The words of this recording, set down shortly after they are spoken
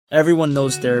Everyone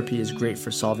knows therapy is great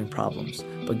for solving problems,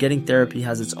 but getting therapy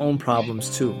has its own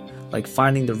problems too, like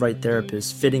finding the right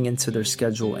therapist, fitting into their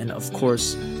schedule, and of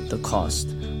course, the cost.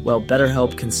 Well,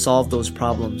 BetterHelp can solve those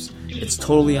problems. It's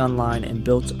totally online and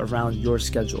built around your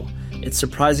schedule. It's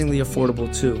surprisingly affordable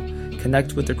too.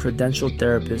 Connect with a credentialed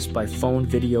therapist by phone,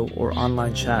 video, or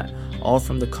online chat, all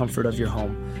from the comfort of your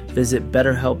home. Visit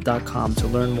BetterHelp.com to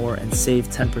learn more and save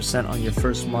 10% on your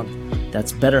first month.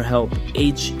 That's BetterHelp,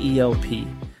 H-E-L-P.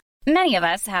 Many of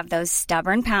us have those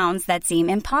stubborn pounds that seem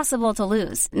impossible to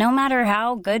lose, no matter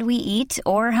how good we eat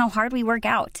or how hard we work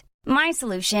out. My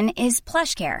solution is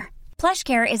PlushCare.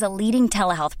 PlushCare is a leading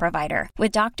telehealth provider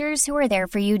with doctors who are there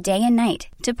for you day and night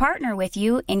to partner with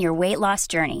you in your weight loss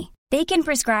journey. They can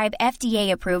prescribe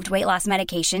FDA-approved weight loss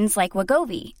medications like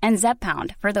Wegovy and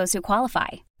Zepbound for those who qualify.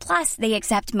 Plus, they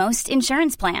accept most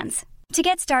insurance plans. To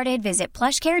get started, visit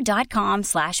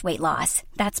plushcare.com/weightloss.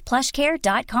 That's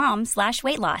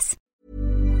plushcare.com/weightloss.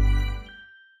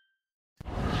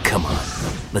 Come on,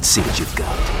 let's see what you've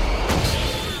got.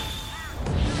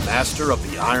 Master of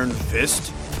the Iron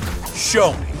Fist?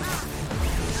 Show me.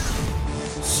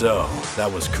 So, that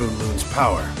was Kunlun's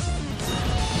power.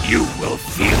 You will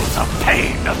feel the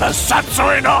pain of the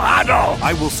Satsui no Hado!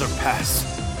 I will surpass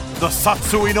the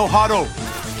Satsui no Hado!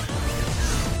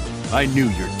 I knew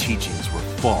your teachings were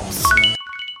false.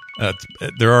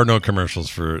 There are no commercials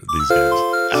for these guys.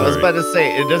 I was about to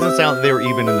say, it doesn't sound like they were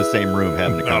even in the same room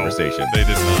having a conversation. They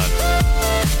did not.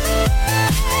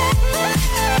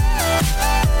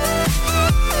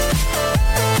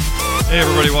 Hey,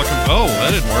 everybody, welcome. Oh,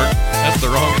 that didn't work. That's the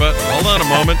wrong button. Hold on a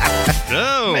moment.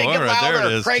 Oh, Make all right, louder, there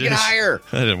it is. crank it higher.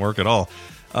 That didn't work at all.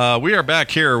 We are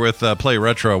back here with Play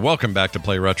Retro. Welcome back to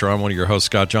Play Retro. I'm one of your hosts,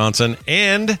 Scott Johnson.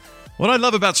 And what I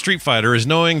love about Street Fighter is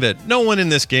knowing that no one in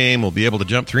this game will be able to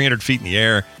jump 300 feet in the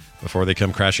air before they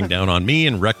come crashing down on me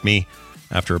and wreck me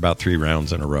after about 3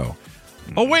 rounds in a row.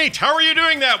 Oh, wait, how are you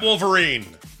doing that, Wolverine?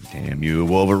 Damn you,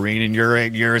 Wolverine, and your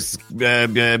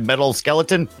metal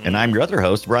skeleton. And I'm your other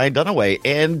host, Brian Dunaway.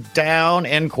 And down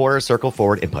and quarter circle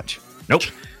forward and punch. Nope.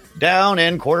 Down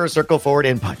and quarter circle forward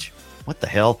and punch. What the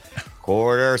hell?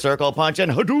 Quarter circle punch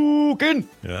and Hadouken.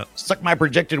 Yeah. Suck my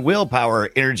projected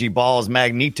willpower energy balls,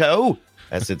 Magneto.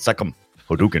 That's it. Suck them.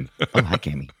 Hadouken. Oh, hi,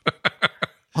 Cammy.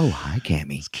 Oh, hi,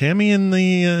 Cammy. Is Cammy in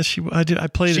the? I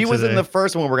played. She it was today. in the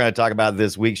first one we're going to talk about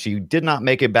this week. She did not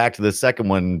make it back to the second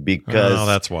one because. Oh,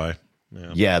 that's why.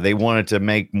 Yeah, they wanted to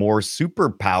make more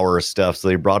superpower stuff, so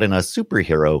they brought in a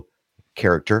superhero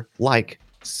character like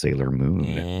Sailor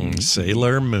Moon.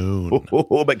 Sailor Moon.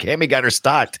 Oh, but Cammy got her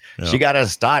start. Yeah. She got a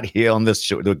start here on this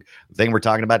show. The thing we're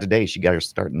talking about today, she got her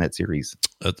start in that series.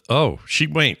 She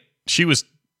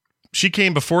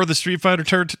came before the Street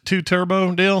Fighter 2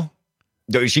 Turbo deal?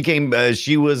 No, she came.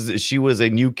 She was a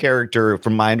new character,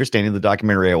 from my understanding. The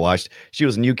documentary I watched, she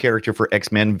was a new character for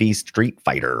X-Men v Street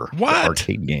Fighter, what the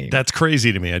arcade game. That's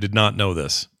crazy to me. I did not know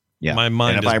this. Yeah, my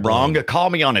mind. And if I'm wrong, call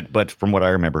me on it. But from what I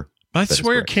remember, I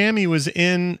swear Cammy was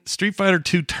in Street Fighter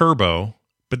 2 Turbo,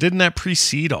 but didn't that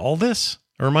precede all this?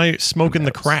 Or am I smoking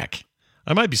the crack?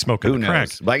 I might be smoking the crack.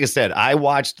 Like I said, I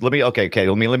watched. Let me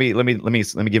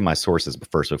give my sources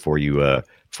first before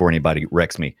anybody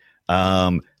wrecks me.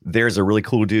 There's a really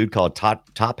cool dude called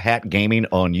Top Hat Gaming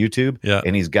on YouTube. Yeah.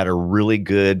 And he's got a really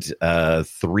good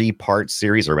 3-part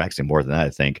series, or actually more than that, I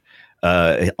think,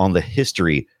 on the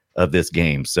history of this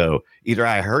game. So either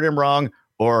I heard him wrong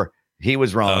or he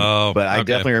was wrong. But I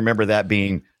definitely remember that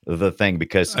being the thing,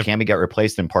 because Cammy got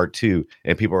replaced in part 2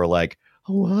 and people were like,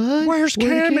 what? Where's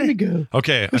Cammy? Go?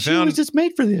 Okay. She was just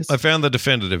made for this. I found the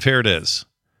definitive. Here it is.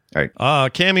 All right.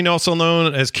 Cammy, also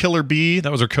known as Killer Bee,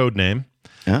 that was her code name.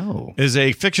 Oh. Is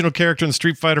a fictional character in the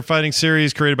Street Fighter fighting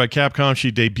series created by Capcom.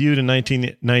 She debuted in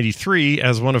 1993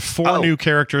 as one of 4 new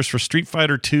characters for Street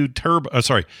Fighter 2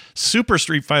 Super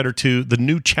Street Fighter 2, The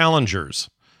New Challengers.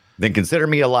 Then consider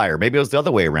me a liar. Maybe it was the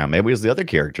other way around. Maybe it was the other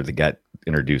character that got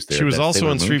introduced there. She was also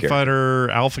in Street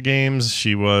Fighter Alpha games.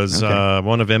 She was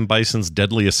one of M. Bison's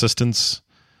deadly assistants.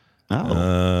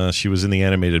 She was in the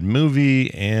animated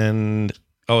movie, and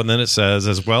then it says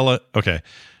as well.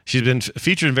 She's been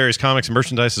featured in various comics and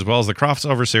merchandise, as well as the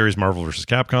crossover series Marvel vs.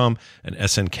 Capcom and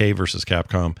SNK vs.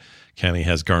 Capcom. Cammy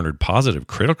has garnered positive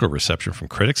critical reception from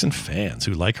critics and fans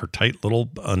who like her tight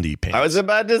little undie pants. I was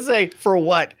about to say, for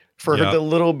what? For the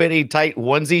little bitty tight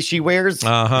onesie she wears?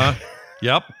 Uh-huh.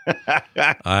 Yep.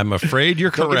 I'm afraid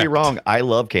you're correct. Don't get me wrong. I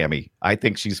love Cammy. I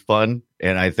think she's fun,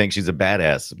 and I think she's a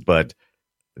badass, but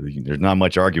there's not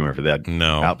much argument for that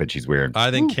outfit she's wearing.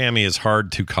 I think Cammy is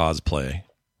hard to cosplay.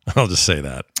 I'll just say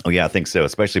that. Oh, yeah, I think so,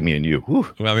 especially me and you. Whew.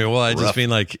 I mean, I just mean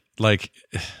like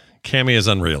Cammy is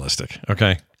unrealistic,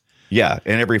 okay? Yeah,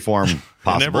 in every form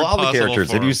possible. every All the possible characters.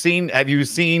 form. Have you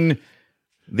seen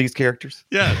these characters?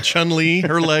 Yeah, Chun-Li,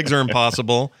 her legs are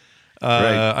impossible.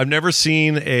 Right. I've never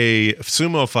seen a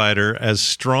sumo fighter as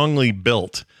strongly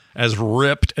built, as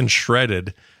ripped and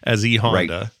shredded as E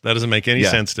Honda. Right. That doesn't make any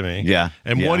sense to me. Yeah.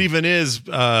 And what even is,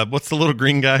 what's the little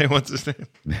green guy? What's his name?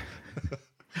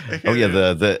 Oh yeah,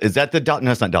 the is that the no?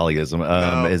 It's not Dollyism.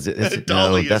 No. Is it?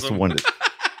 Dollyism. No, that's the one.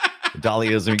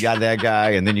 Dollyism. You got that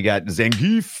guy, and then you got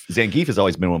Zangief. Zangief has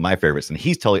always been one of my favorites, and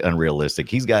he's totally unrealistic.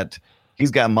 He's got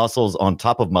muscles on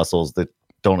top of muscles that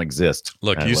don't exist.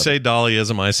 Look, you say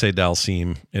Dollyism, I say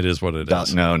Dalseem. It is what it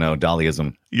is. No,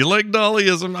 Dollyism. You like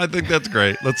Dollyism? I think that's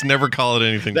great. Let's never call it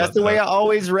anything. That's the way I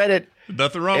always read it.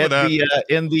 Nothing wrong with that.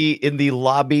 In the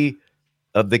lobby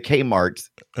of the Kmart,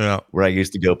 where I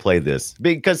used to go play this,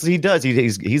 because he does.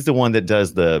 He's the one that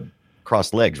does the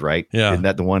crossed legs, right? Yeah, isn't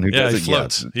that the one who does he it?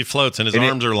 floats. Yeah. He floats, and his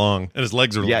arms are long, and his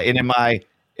legs are long. Yeah, and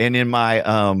in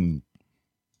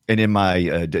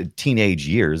my teenage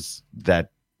years, that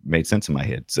made sense in my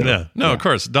head. So of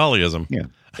course, Dollyism. Yeah,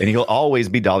 and he'll always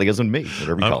be Dollyism to me,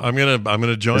 whatever you call it. I'm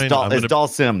gonna join. It's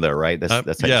Dalsim though, right? That's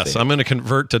how yes. you say I'm gonna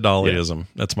convert to Dollyism. Yeah.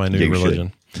 That's my new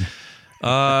religion.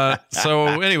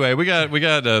 So anyway, we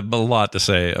got a lot to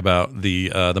say about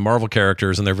the Marvel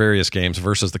characters and their various games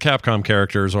versus the Capcom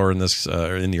characters, or in this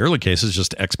in the early cases,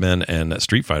 just X-Men and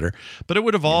Street Fighter. But it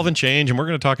would evolve and change, and we're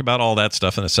going to talk about all that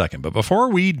stuff in a second. But before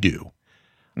we do,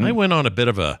 I went on a bit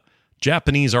of a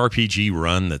Japanese RPG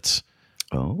run that's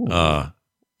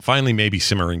finally maybe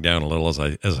simmering down a little as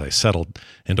I settled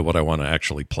into what I want to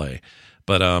actually play.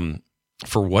 But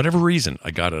for whatever reason,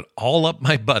 I got it all up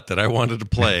my butt that I wanted to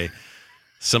play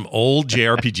some old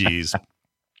JRPGs.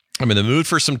 I'm in the mood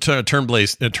for some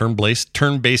turn-based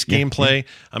gameplay.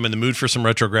 I'm in the mood for some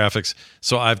retro graphics.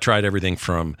 So I've tried everything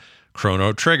from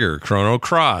Chrono Trigger, Chrono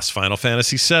Cross, Final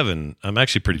Fantasy VII. I'm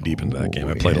actually pretty deep into that game.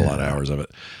 I played a lot of hours of it.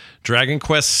 Dragon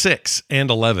Quest 6 and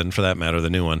 11, for that matter, the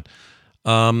new one.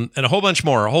 And a whole bunch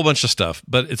more, a whole bunch of stuff.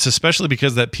 But it's especially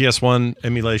because that PS1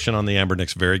 emulation on the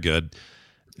Ambernick's very good.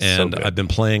 And I've been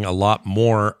playing a lot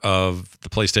more of the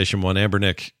PlayStation 1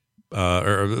 Ambernick,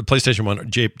 or the PlayStation 1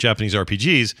 Japanese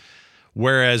RPGs.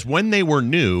 Whereas when they were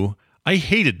new, I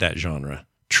hated that genre.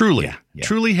 Truly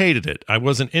hated it. I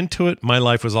wasn't into it. My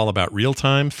life was all about real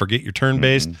time. Forget your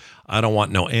turn-based. I don't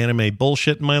want no anime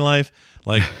bullshit in my life.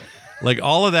 Like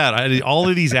all of that. I had all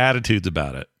of these attitudes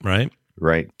about it. Right.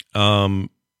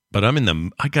 But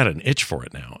I got an itch for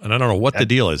it now, and I don't know what the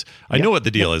deal is. I know what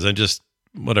the deal is. I just,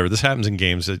 whatever. This happens in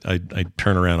games. I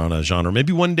turn around on a genre.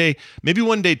 Maybe one day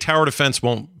tower defense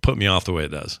won't put me off the way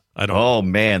it does. I don't know. Oh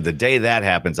man, the day that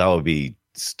happens, I will be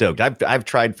stoked. I've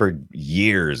tried for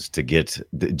years to get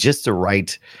just the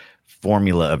right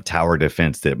formula of tower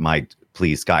defense that might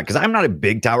please Scott, because I'm not a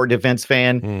big tower defense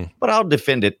fan, but I'll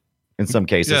defend it in some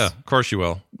cases. Yeah, of course you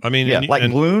will. I mean,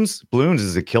 Bloons. Bloons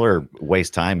is a killer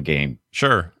waste time game.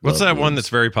 Sure. What's that one that's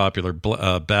very popular?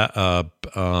 Battle.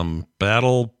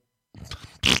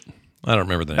 I don't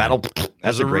remember the name. Battle.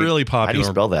 That's a really popular. How do you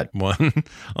spell that? One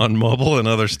on mobile and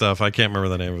other stuff. I can't remember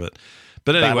the name of it.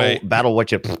 But anyway, Battle.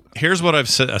 What you? Here's what I've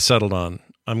settled on.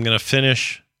 I'm going to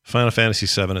finish Final Fantasy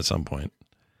VII at some point.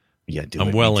 Yeah,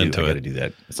 I'm well into it. I got to do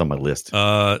that. It's on my list.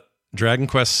 Dragon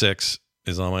Quest 6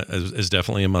 is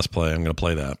definitely a must play. I'm going to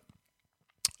play that.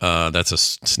 That's a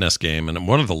SNES game, and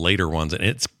one of the later ones, and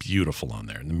it's beautiful on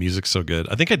there. And the music's so good.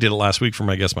 I think I did it last week for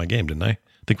my Guess My Game, didn't I? I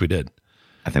think we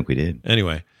did.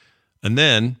 Anyway, and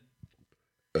then,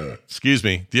 excuse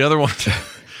me, the other one.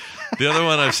 The other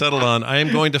one I've settled on, I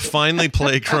am going to finally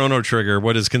play Chrono Trigger,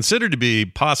 what is considered to be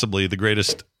possibly the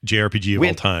greatest JRPG of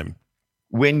all time.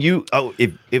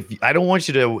 If I don't want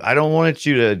you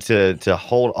to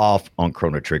hold off on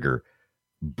Chrono Trigger,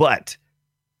 but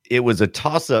it was a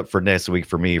toss up for next week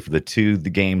for me for the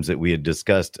games that we had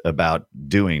discussed about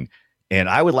doing, and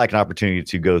I would like an opportunity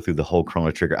to go through the whole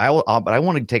Chrono Trigger. But I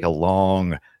want to take a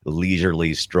long,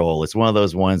 leisurely stroll. It's one of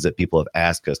those ones that people have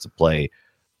asked us to play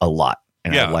a lot.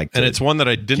 And yeah, and it's one that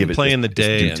I didn't play in the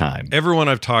day. Time. Everyone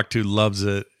I've talked to loves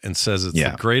it and says it's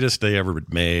the greatest they ever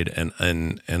made. And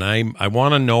I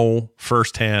want to know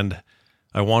firsthand.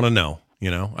 I want to know.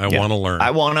 I want to learn. I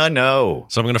want to know.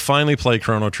 So I'm going to finally play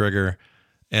Chrono Trigger,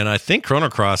 and I think Chrono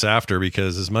Cross after,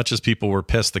 because as much as people were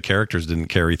pissed the characters didn't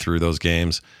carry through those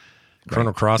games,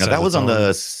 Chrono Cross. Now, that was on the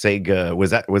Sega.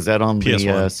 Was that on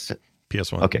PS1? The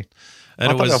PS1. Okay.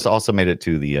 And I thought it also made it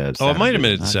to the Saturn. It might have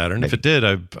made it to Saturn. If it did,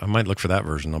 I might look for that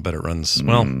version. I'll bet it runs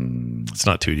well. It's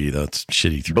not 2D though; it's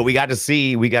shitty 3D. But we got to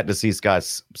see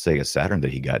Scott's Sega Saturn that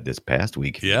he got this past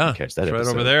week. Yeah, catch that it's right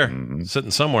episode. over there,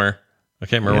 sitting somewhere. I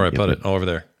can't remember where I put it. Oh, over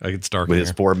there. It's dark with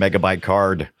his 4 megabyte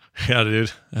card. Yeah,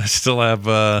 dude. I still have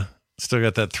Still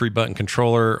got that 3-button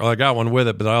controller. Well, I got one with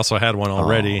it, but I also had one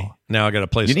already. Now I got to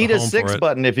place. You need a home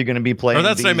 6-button if you're going to be playing.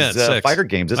 That's these, what I meant. 6 fighter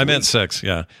games. I meant 6.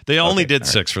 Yeah, they only did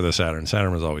 6 for the Saturn.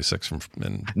 Saturn was always 6 from.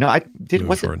 No, I did.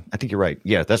 What's it? I think you're right.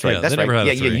 Yeah, that's right. Yeah, that's right.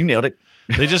 Yeah, you nailed it.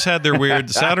 They just had their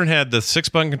weird. Saturn had the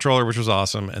 6-button controller, which was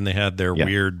awesome, and they had their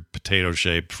weird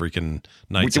potato-shaped freaking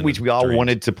Knights. Which we all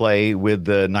wanted to play with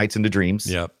the Knights into Dreams.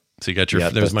 Yep. So you got your.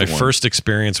 That was my first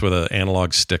experience with an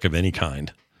analog stick of any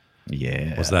kind.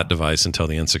 Yeah, was that device until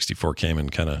the N64 came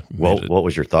and kind of. What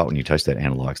was your thought when you touched that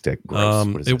analog stick?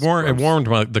 It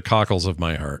warmed the cockles of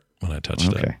my heart when I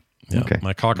touched it. Yeah,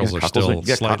 my cockles are still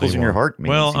slightly cockles in your heart.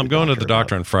 Well, I'm going to the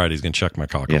doctor on Friday. He's going to check my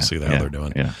cockles, see how they're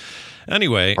doing. Yeah.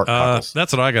 Anyway, that's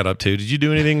what I got up to. Did you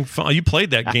do anything fun? You played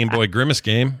that Game Boy Grimace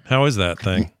game. How is that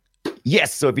thing?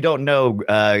 Yes. So if you don't know,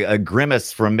 a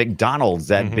Grimace from McDonald's,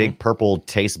 that big purple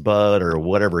taste bud or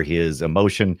whatever his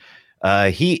emotion,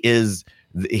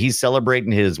 he's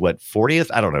celebrating his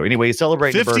 40th? I don't know. Anyway, he's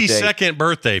celebrating 52nd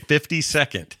birthday.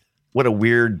 52nd. What a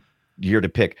weird year to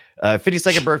pick.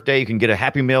 52nd birthday. You can get a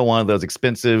Happy Meal, one of those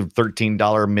expensive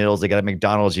 $13 meals they got at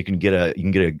McDonald's. You can get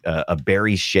a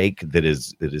berry shake that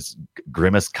is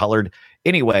Grimace colored.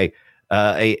 Anyway,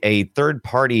 a third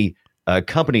party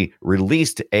company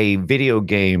released a video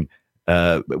game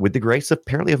with the grace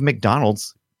apparently of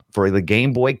McDonald's for the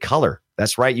Game Boy Color.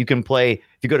 That's right. You can play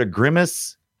if you go to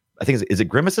Grimace. I think is it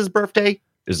Grimace's birthday?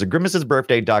 There's a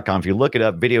grimacesbirthday.com. If you look it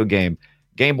up, video game,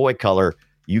 Game Boy Color,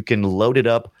 you can load it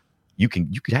up. You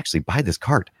could actually buy this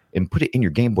cart and put it in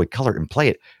your Game Boy Color and play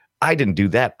it. I didn't do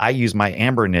that. I used my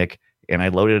Ambernick and I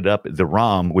loaded it up, the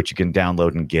ROM, which you can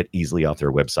download and get easily off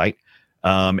their website.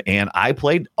 And I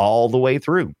played all the way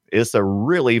through. It's a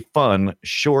really fun,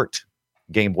 short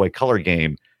Game Boy Color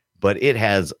game, but it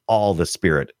has all the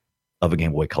spirit of a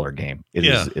Game Boy Color game. It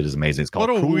is amazing. It's called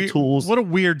Cruel Tools. What a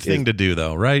weird thing to do,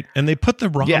 though, right? And they put the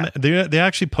ROM. Yeah. They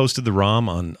actually posted the ROM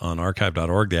on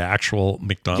archive.org. The actual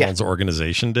McDonald's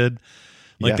organization did.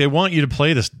 They want you to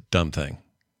play this dumb thing.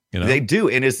 You know, they do,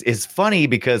 and it's funny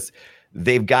because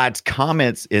they've got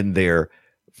comments in there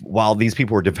while these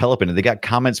people were developing it. They got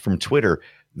comments from Twitter.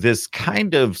 This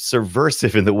kind of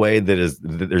subversive in the way that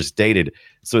they're stated.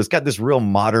 So it's got this real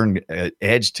modern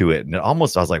edge to it. And I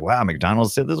was like, wow,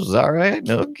 McDonald's said this was all right.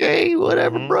 Okay,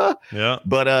 whatever, bruh. Yeah.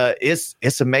 But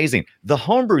it's amazing. The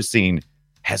homebrew scene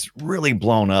has really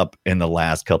blown up in the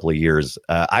last couple of years.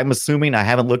 I'm assuming, I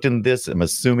haven't looked into this. I'm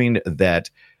assuming that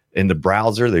in the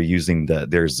browser, they're using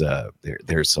there's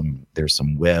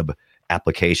some web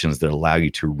applications that allow you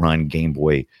to run Game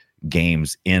Boy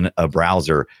games in a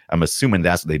browser. I'm assuming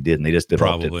that's what they did, and they just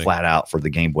developed it flat out for the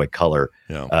Game Boy Color.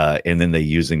 Yeah. And then they're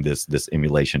using this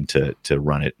emulation to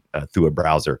run it through a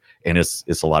browser, and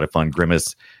it's a lot of fun.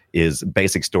 Grimace is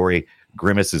basic story.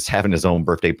 Grimace is having his own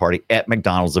birthday party at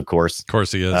McDonald's, of course. Of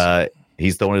course he is.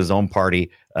 He's throwing his own party.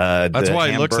 That's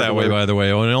why he looks that way, by the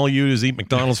way. When all you do is eat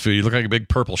McDonald's food, you look like a big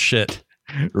purple shit.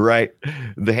 Right.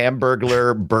 The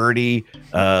Hamburglar, Birdie,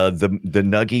 the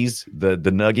Nuggies,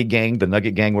 the Nugget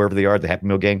gang, wherever they are, the Happy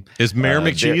Meal gang. Is Mayor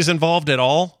McCheese involved at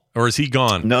all? Or is he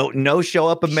gone? No show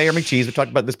up of Mayor McCheese. We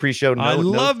talked about this pre-show. I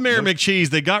love Mayor McCheese.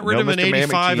 They got rid of him in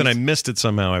 85 and I missed it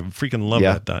somehow. I freaking love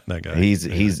that guy.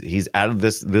 He's out of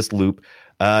this loop.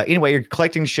 Anyway, you're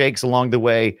collecting shakes along the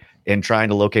way and trying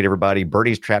to locate everybody.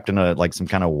 Birdie's trapped in some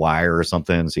kind of wire or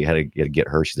something. So you had to get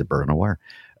her. She's a bird on a wire.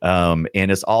 And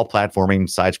it's all platforming,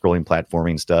 side-scrolling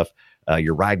platforming stuff.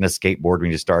 You're riding a skateboard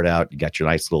when you start out. You got your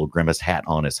nice little Grimace hat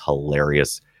on. It's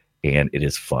hilarious, and it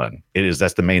is fun.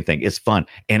 That's the main thing. It's fun,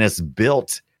 and it's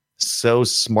built so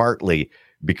smartly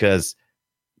because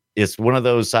it's one of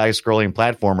those side-scrolling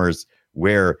platformers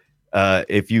where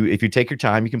if you take your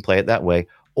time, you can play it that way.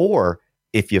 Or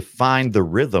if you find the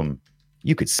rhythm,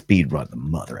 you could speed run the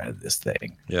mother out of this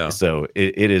thing. Yeah. So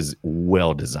it is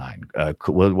well designed.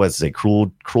 What was it?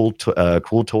 Cruel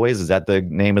Toys. Is that the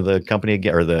name of the company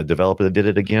again, or the developer that did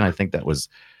it again? I think that was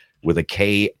with a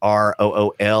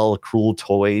KROOL. Cruel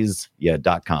Toys. Yeah.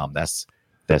 .com. That's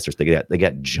their thing. They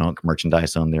got junk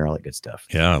merchandise on there. All that good stuff.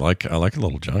 Yeah. I like a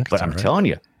little junk. But I'm telling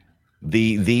you,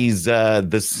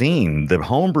 the scene, the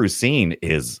homebrew scene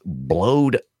is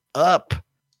blowed up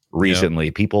recently.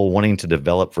 Yep. People wanting to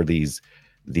develop for these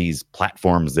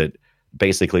platforms that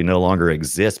basically no longer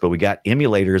exist, but we got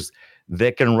emulators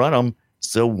that can run them.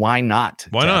 So why not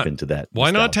tap into that? Why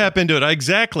not tap into it?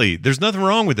 Exactly. There's nothing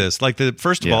wrong with this. Like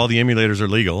first of all, the emulators are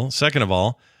legal. Second of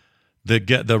all,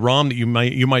 the ROM that you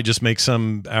might just make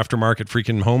some aftermarket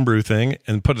freaking homebrew thing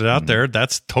and put it out there.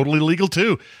 That's totally legal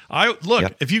too.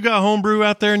 If you got homebrew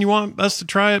out there and you want us to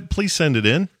try it, please send it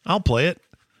in. I'll play it.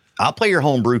 I'll play your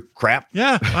homebrew crap.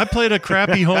 Yeah, I played a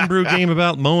crappy homebrew game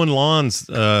about mowing lawns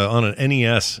on an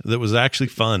NES that was actually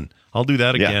fun. I'll do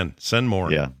that again. Send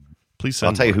more. Yeah. Please send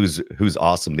I'll tell more. you who's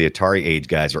awesome. The Atari Age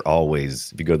guys are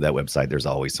always, if you go to that website, there's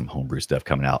always some homebrew stuff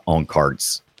coming out on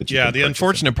carts. The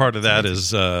unfortunate part of that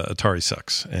is Atari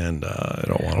sucks, and I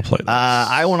don't want to play that.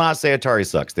 I will not say Atari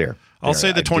sucks there. I'll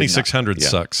say the 2600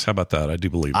 sucks. How about that? I do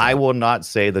believe that. I will not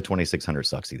say the 2600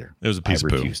 sucks either. It was a piece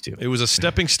of refuse poop. to. It was a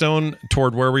stepping stone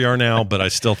toward where we are now, but I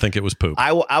still think it was poop.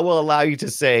 I will allow you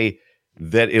to say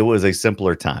that it was a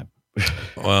simpler time.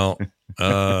 Well,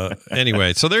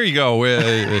 anyway, so there you go.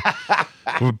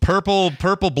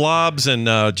 Purple blobs and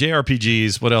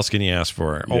JRPGs. What else can you ask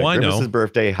for? Yeah, I know. Grimace's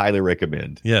birthday, highly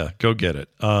recommend. Yeah, go get it.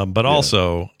 But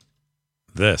also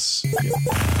this.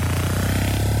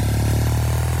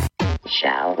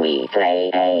 Shall we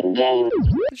play a game?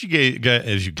 As you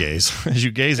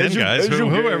gaze in, guys,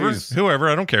 whoever,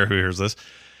 I don't care who hears this.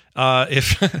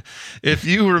 If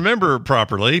you remember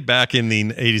properly, back in the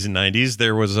 80s and 90s,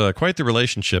 there was quite the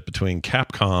relationship between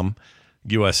Capcom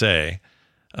USA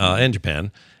and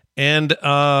Japan and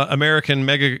American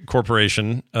mega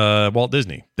corporation Walt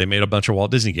Disney. They made a bunch of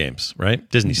Walt Disney games, right?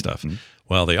 Disney stuff.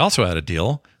 Well, they also had a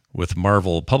deal with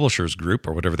Marvel Publishers Group,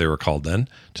 or whatever they were called then,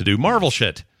 to do Marvel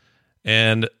shit.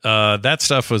 And that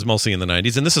stuff was mostly in the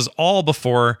 90s. And this is all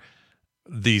before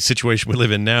the situation we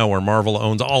live in now where Marvel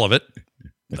owns all of it.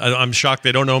 I'm shocked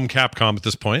they don't own Capcom at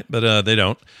this point, but they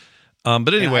don't.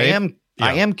 But anyway,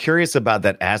 I am curious about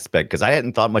that aspect because I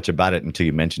hadn't thought much about it until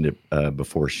you mentioned it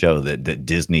before show that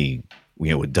Disney,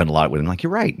 had done a lot with it. I'm like,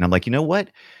 you're right. And I'm like, you know what?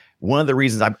 One of the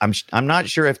reasons I'm not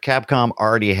sure if Capcom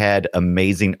already had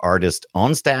amazing artists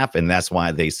on staff and that's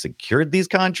why they secured these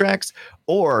contracts,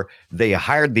 or they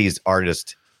hired these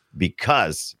artists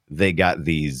because they got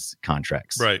these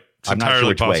contracts. Right. It's I'm not entirely sure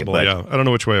which possible. way, I don't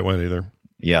know which way it went either.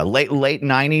 Yeah, late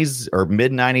 90s or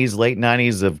mid 90s, late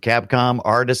 90s of Capcom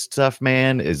artist stuff,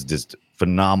 man, is just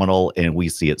phenomenal, and we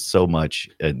see it so much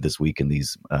this week in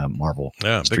these Marvel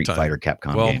Street Fighter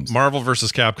Capcom games. Marvel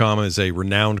versus Capcom is a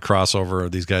renowned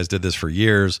crossover. These guys did this for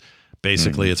years.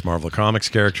 Basically, it's Marvel Comics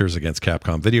characters against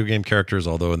Capcom video game characters,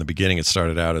 although in the beginning it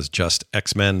started out as just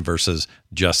X-Men versus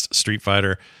just Street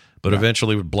Fighter, but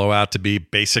eventually would blow out to be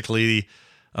basically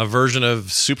a version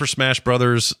of Super Smash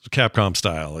Brothers Capcom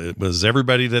style. It was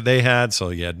everybody that they had, so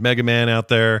you had Mega Man out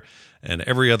there, and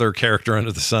every other character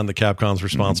under the sun that Capcom's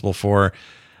responsible for.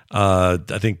 I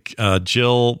think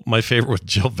Jill, my favorite was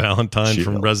Jill Valentine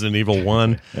from Resident Evil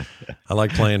 1. I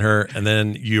like playing her. And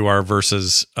then you are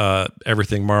versus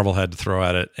everything Marvel had to throw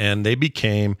at it. And they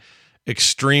became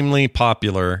extremely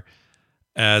popular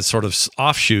as sort of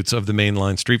offshoots of the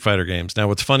mainline Street Fighter games. Now,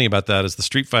 what's funny about that is the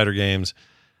Street Fighter games,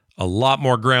 a lot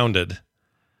more grounded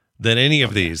than any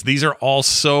of these. These are all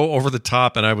so over the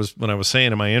top. And when I was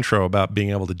saying in my intro about being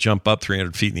able to jump up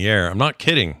 300 feet in the air, I'm not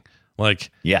kidding.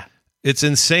 It's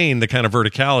insane the kind of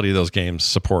verticality those games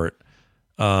support.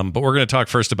 But we're going to talk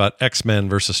first about X-Men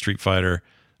versus Street Fighter,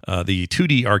 the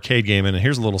 2D arcade game. And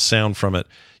here's a little sound from it.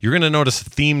 You're going to notice a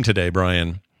theme today,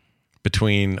 Brian,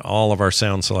 between all of our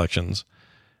sound selections.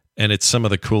 And it's some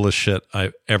of the coolest shit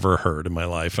I've ever heard in my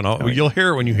life. And you'll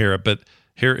hear it when you hear it, but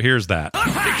here's that.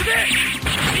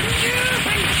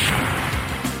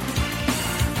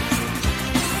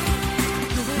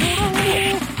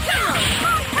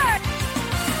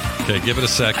 Okay, give it a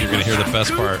sec. You're going to hear the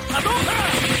best part.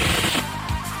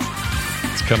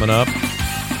 It's coming up.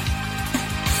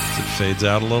 As it fades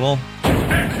out a little.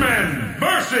 X-Men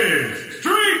versus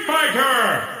Street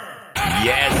Fighter!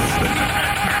 Yes!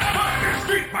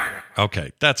 Street Fighter!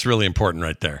 Okay, that's really important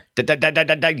right there.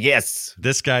 Yes.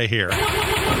 This guy here. Welcome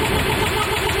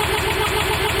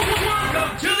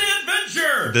to the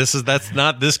adventure! That's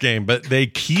not this game, but they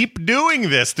keep doing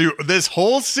this through this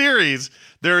whole series.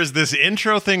 There is this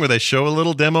intro thing where they show a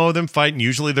little demo of them fighting.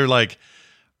 Usually they're like,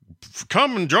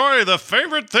 come enjoy the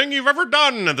favorite thing you've ever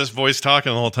done. And this voice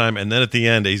talking the whole time. And then at the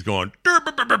end, he's going,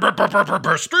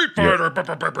 Street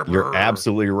Fighter. You're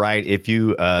absolutely right. If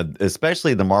you,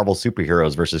 especially the Marvel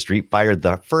superheroes versus Street Fighter,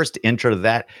 the first intro to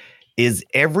that is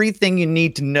everything you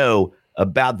need to know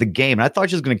about the game. And I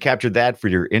thought you was going to capture that for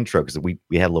your intro because we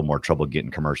had a little more trouble getting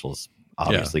commercials,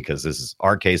 obviously, because this is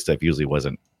arcade stuff usually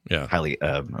wasn't highly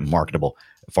marketable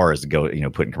as far as to go,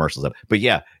 putting commercials up. But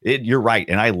yeah, you're right.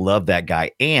 And I love that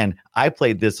guy. And I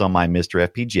played this on my Mr.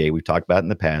 FPGA. We've talked about it in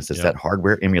the past. It's that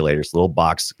hardware emulator. It's a little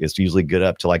box. It's usually good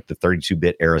up to like the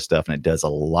 32-bit era stuff. And it does a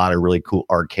lot of really cool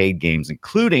arcade games,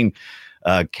 including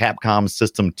Capcom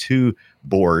System 2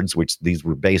 boards, which these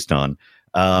were based on.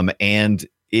 And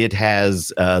it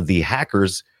has the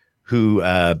hackers who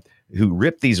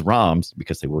ripped these ROMs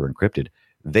because they were encrypted.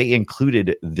 they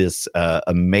included this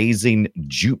amazing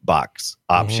jukebox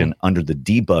option under the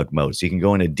debug mode. So you can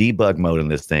go into debug mode in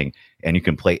this thing, and you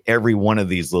can play every one of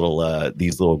these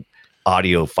little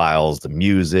audio files, the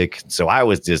music. So I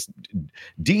was just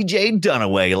DJ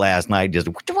Dunaway last night, just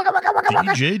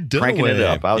DJ Dunaway. Cranking it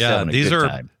up. I was having a these good are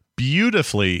time.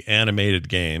 Beautifully animated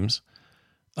games.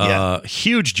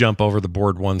 Huge jump over the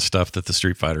Board 1 stuff that the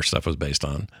Street Fighter stuff was based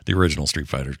on, the original Street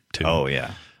Fighter 2. Oh,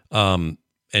 yeah. And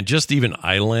just even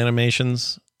idle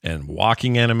animations and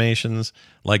walking animations.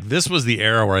 Like, this was the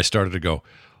era where I started to go,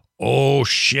 oh,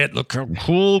 shit, look how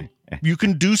cool you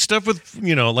can do stuff with,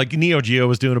 like Neo Geo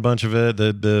was doing a bunch of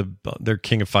it. Their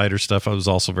King of Fighters stuff was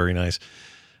also very nice.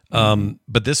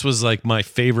 But this was like my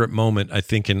favorite moment, I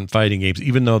think, in fighting games,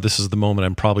 even though this is the moment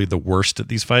I'm probably the worst at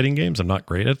these fighting games. I'm not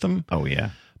great at them. Oh, yeah.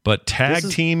 But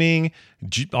teaming,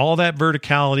 all that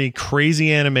verticality,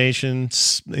 crazy animation,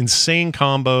 insane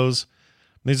combos.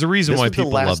 There's a reason why people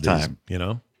love these,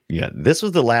 Yeah, this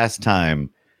was the last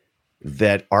time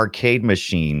that arcade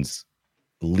machines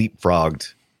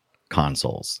leapfrogged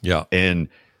consoles. Yeah. And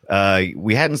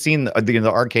we hadn't seen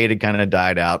the arcade had kind of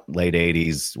died out late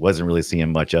 80s, wasn't really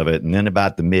seeing much of it. And then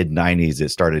about the mid 90s, it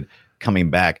started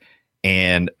coming back.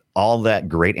 And all that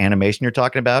great animation you're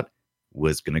talking about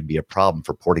was going to be a problem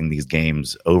for porting these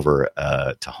games over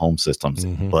to home systems.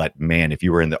 But man, if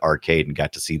you were in the arcade and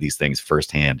got to see these things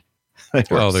firsthand, they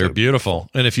were beautiful.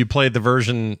 And if you played the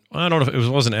version, I don't know if it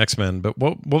wasn't X-Men, but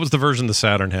what was the version the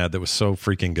Saturn had that was so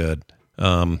freaking good?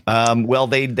 Well,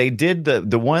 they did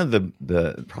the one of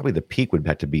the probably the peak would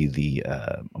have to be the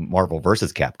Marvel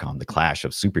versus Capcom, the Clash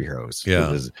of Superheroes.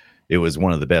 Yeah, it was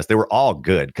one of the best. They were all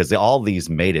good because all these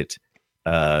made it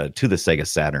to the Sega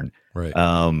Saturn. Right.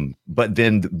 But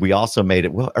then we also made it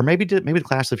or maybe the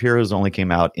Clash of Heroes only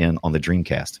came out on the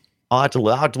Dreamcast. I'll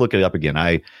have to look it up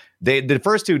again. The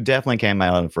first two definitely came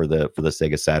out for the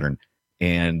Sega Saturn,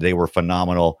 and they were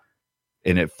phenomenal.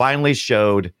 And it finally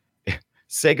showed.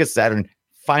 Sega Saturn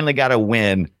finally got a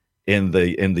win in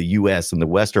the US, in the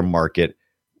Western market,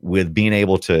 with being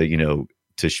able to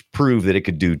prove that it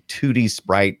could do 2D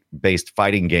sprite based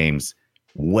fighting games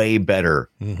way better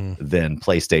than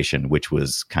PlayStation, which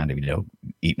was kind of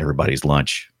eating everybody's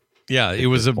lunch. Yeah, it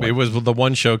was the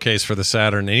one showcase for the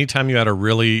Saturn. Anytime you had a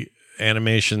really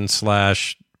animation /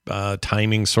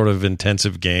 timing sort of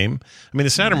intensive game. I mean,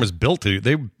 the Saturn was built to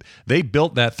they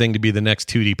built that thing to be the next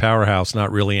 2D powerhouse,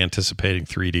 not really anticipating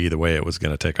 3D the way it was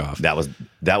going to take off. That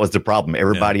was the problem.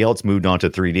 Everybody else moved on to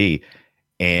 3D,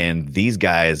 and these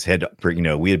guys had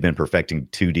we had been perfecting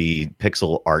 2D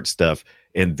pixel art stuff,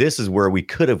 and this is where we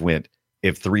could have went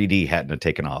if 3D hadn't have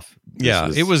taken off.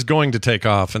 It was going to take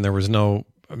off, and there was no.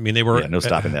 I mean, they were no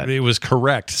stopping that. It was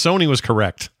correct. Sony was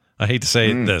correct. I hate to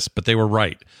say this, but they were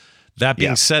right. That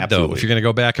being said, absolutely. though, if you're going to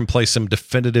go back and play some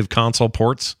definitive console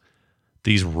ports,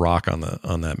 these rock on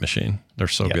that machine. They're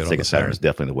so good. Sega Saturn is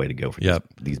definitely the way to go for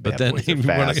these bad but then boys. you're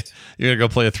going to go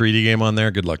play a 3D game on there.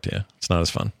 Good luck to you. It's not as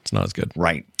fun. It's not as good.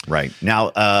 Right. Now,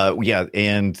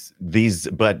 and these,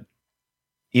 but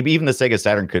even the Sega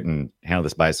Saturn couldn't handle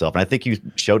this by itself. And I think you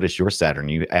showed us your Saturn.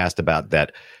 You asked about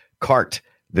that cart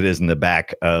that is in the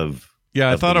back of. Yeah,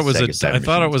 I thought it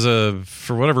was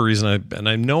for whatever reason,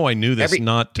 I knew this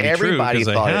not to be true because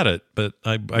I had it, but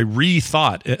I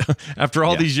rethought it. After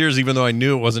all these years, even though I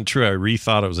knew it wasn't true, I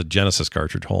rethought it was a Genesis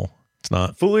cartridge hole. It's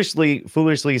not. Foolishly,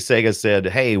 Sega said,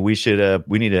 "Hey, we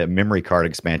need a memory card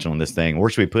expansion on this thing. Where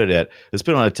should we put it at? Let's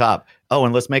put it on the top. Oh,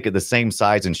 and let's make it the same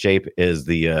size and shape as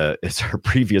as our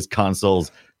previous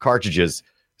consoles cartridges."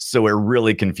 So it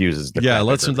really confuses the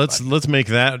let's make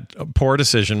that a poor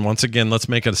decision once again. Let's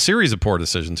make a series of poor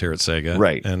decisions here at Sega,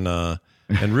 right?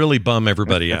 And really bum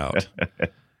everybody out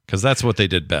because that's what they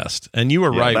did best. And you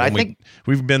were right. I think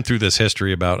we've been through this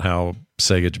history about how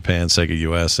Sega Japan, Sega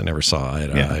US, I never saw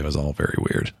it. It was all very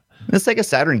weird. The Sega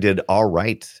Saturn did all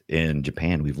right in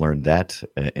Japan. We've learned that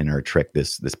in our trek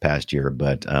this past year,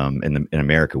 but in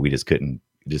America we just couldn't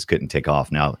take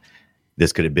off. Now.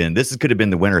 This could have been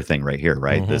the winner thing right here,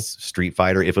 right? This Street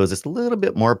Fighter, if it was just a little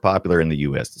bit more popular in the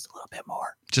US, just a little bit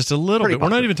more. Just a little bit. We're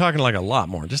not even talking like a lot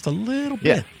more, just a little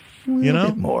bit. A little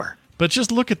bit more. But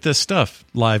just look at this stuff,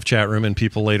 live chat room and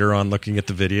people later on looking at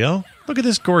the video. Look at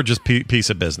this gorgeous piece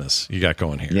of business you got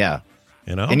going here. Yeah.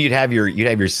 And you'd have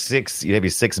your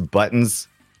 6 buttons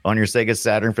on your Sega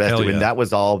Saturn for that too. And that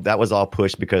was all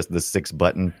pushed because of the 6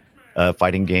 button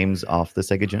fighting games off the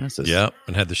Sega Genesis. Yeah,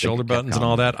 and had the shoulder buttons and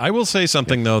all that. I will say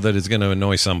something, though, that is going to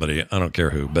annoy somebody. I don't care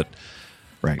who, but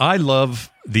I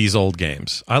love these old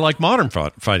games. I like modern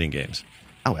fighting games.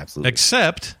 Oh, absolutely.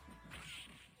 Except,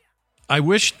 I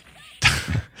wish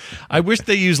I wish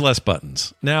they used less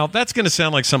buttons. Now, that's going to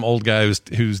sound like some old guy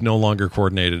who's no longer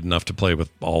coordinated enough to play with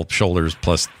all shoulders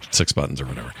plus 6 buttons or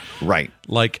whatever. Right.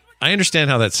 Like, I understand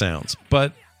how that sounds,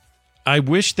 but I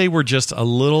wish they were just a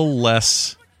little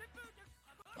less...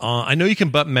 I know you can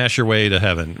button mash your way to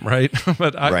heaven, right?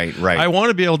 But I want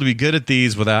to be able to be good at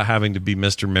these without having to be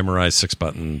Mr. Memorize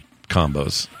 6-button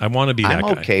combos. I want to be that guy.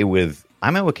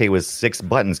 I'm okay with 6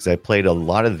 buttons because I played a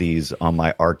lot of these on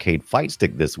my arcade fight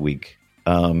stick this week.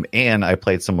 And I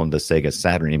played some of the Sega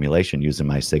Saturn emulation using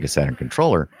my Sega Saturn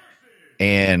controller.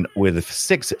 And with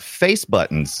 6 face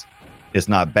buttons, it's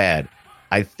not bad.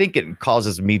 I think it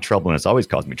causes me trouble, and it's always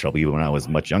caused me trouble, even when I was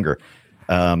much younger.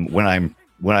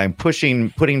 When I'm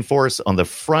putting force on the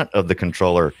front of the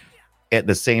controller at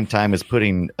the same time as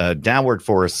putting downward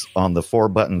force on the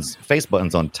 4 face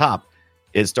buttons on top,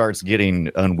 it starts getting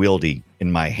unwieldy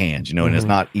in my hands, and it's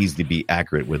not easy to be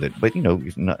accurate with it. But,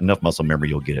 enough muscle memory,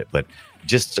 you'll get it. But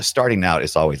just starting out,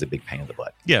 it's always a big pain in the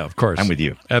butt. Yeah, of course. I'm with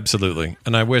you. Absolutely.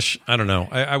 And I wish, I don't know,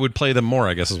 I would play them more,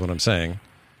 I guess is what I'm saying.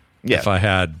 Yeah. If I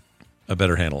had a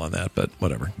better handle on that, but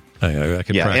whatever. I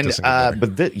can practice.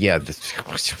 The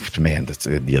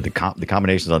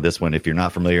combinations on this one, if you're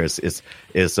not familiar, it's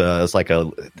like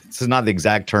this is not the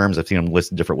exact terms. I've seen them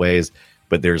listed different ways,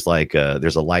 but there's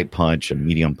there's a light punch, a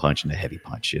medium punch, and a heavy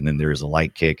punch, and then there's a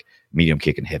light kick, medium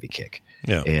kick, and heavy kick.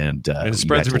 Yeah, and it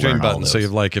spreads between buttons. So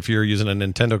you've if you're using a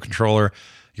Nintendo controller,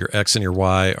 your X and your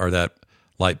Y are that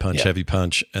light punch, heavy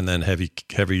punch, and then heavy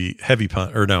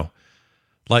punch, or no,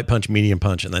 light punch, medium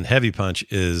punch, and then heavy punch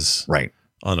is right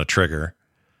on a trigger.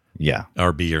 Yeah.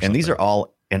 Or B or something. And these are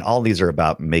all these are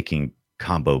about making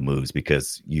combo moves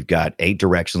because you've got 8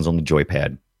 directions on the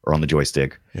joypad or on the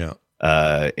joystick. Yeah.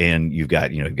 And you've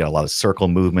got a lot of circle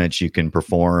movements you can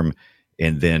perform,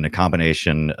 and then a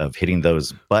combination of hitting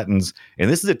those buttons. And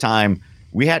this is a time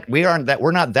we're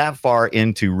not that far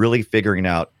into really figuring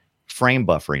out frame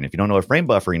buffering. If you don't know what frame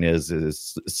buffering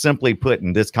is simply put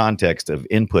in this context of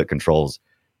input controls.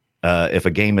 If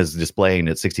a game is displaying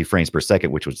at 60 frames per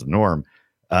second, which was the norm,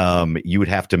 you would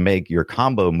have to make your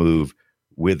combo move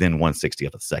within 1/60th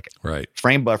of a second. Right.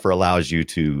 Frame buffer allows you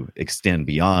to extend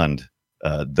beyond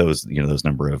those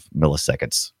number of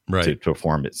milliseconds to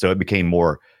perform it. So it became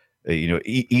more,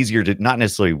 easier to, not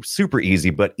necessarily super easy,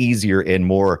 but easier and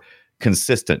more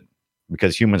consistent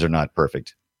because humans are not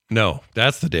perfect. No,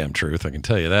 that's the damn truth. I can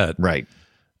tell you that. Right.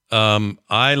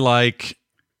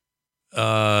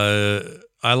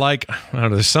 I don't know,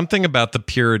 there's something about the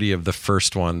purity of the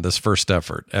first one, this first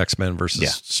effort, X-Men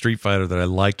versus Street Fighter, that I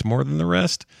liked more than the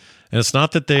rest. And it's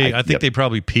not that I think they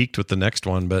probably peaked with the next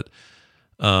one, but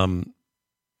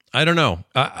I don't know.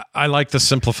 I like the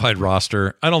simplified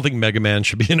roster. I don't think Mega Man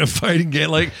should be in a fighting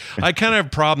game. I kind of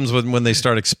have problems with when they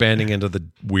start expanding into the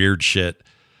weird shit.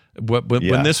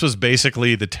 When this was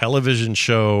basically the television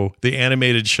show, the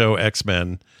animated show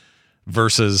X-Men,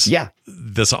 versus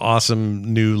this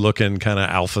awesome new looking kind of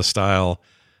alpha style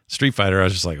Street Fighter, I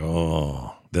was just like,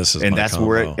 oh, this is that's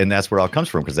where it all comes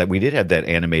from, because we did have that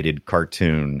animated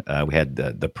cartoon. We had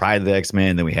the Pride of the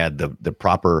X-Men, then we had the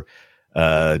proper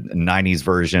 90s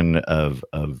version of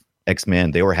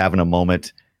X-Men. They were having a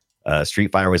moment.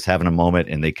 Street Fighter was having a moment,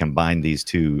 and they combined these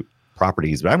two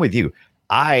properties. But I'm with you.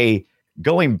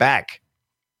 Going back,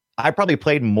 I probably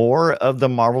played more of the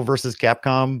Marvel versus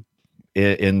Capcom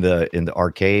in the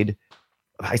arcade.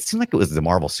 I seem like it was the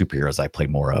Marvel superheroes I played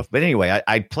more of. But anyway,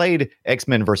 I played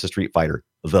X-Men versus Street Fighter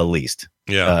the least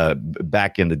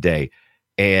back in the day.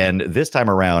 And this time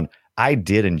around, I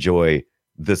did enjoy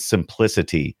the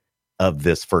simplicity of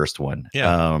this first one.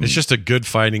 Yeah, it's just a good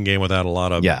fighting game without a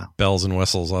lot of bells and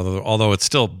whistles. Although it's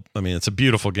still, it's a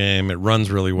beautiful game. It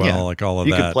runs really well, like all of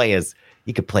that.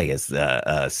 You could play as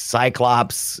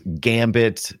Cyclops,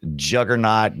 Gambit,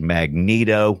 Juggernaut,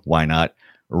 Magneto. Why not?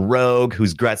 Rogue,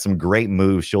 who's got some great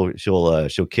moves.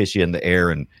 She'll kiss you in the air,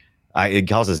 and it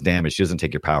causes damage. She doesn't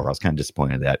take your power. I was kind of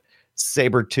disappointed in that.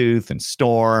 Sabretooth and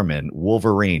Storm and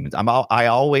Wolverine.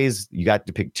 You got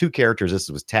to pick 2 characters. This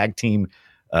was tag team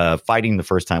fighting the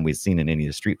first time we'd seen in any of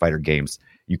the Street Fighter games.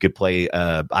 You could play.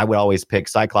 I would always pick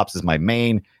Cyclops as my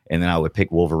main, and then I would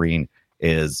pick Wolverine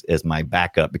as my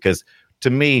backup, because to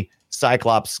me,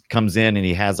 Cyclops comes in and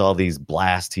he has all these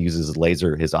blasts. He uses his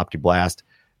laser, his Opti-Blast,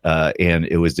 and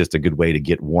it was just a good way to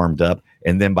get warmed up.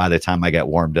 And then by the time I got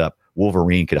warmed up,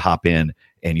 Wolverine could hop in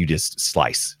and you just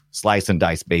slice and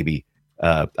dice, baby.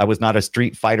 I was not a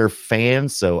Street Fighter fan,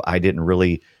 so I didn't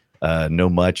really know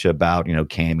much about,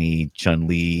 Cammy,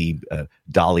 Chun-Li,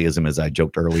 Daliism, as I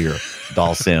joked earlier,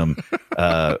 Dalsim,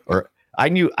 or I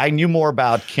knew more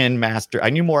about Ken Master.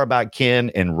 I knew more about Ken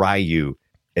and Ryu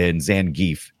and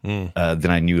Zangief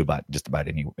than I knew about just about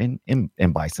any,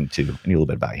 and Bison too. I knew a little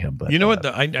bit about him, but you know what?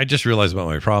 I just realized what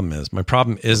my problem is. My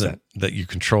problem isn't that you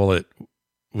control it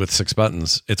with 6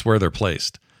 buttons. It's where they're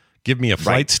placed. Give me a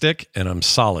flight stick and I'm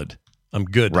solid. I'm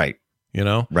good. Right. You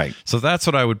know? Right. So that's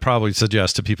what I would probably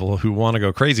suggest to people who want to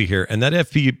go crazy here. And that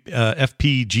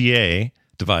FPGA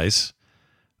device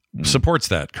supports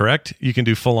that, correct? You can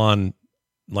do full on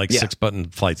 6-button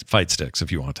fight sticks if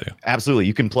you want to. Absolutely.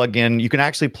 You can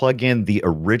actually plug in the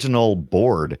original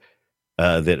board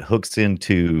that hooks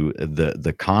into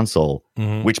the console,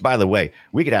 which, by the way,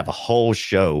 we could have a whole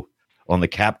show on the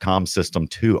Capcom System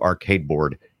 2 arcade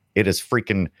board. It is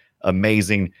freaking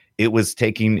amazing. It was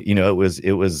taking, it was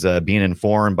being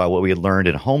informed by what we had learned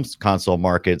in home console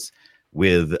markets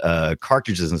with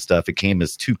cartridges and stuff. It came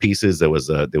as 2 pieces. There was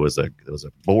a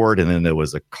board, and then there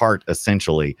was a cart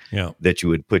essentially that you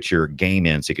would put your game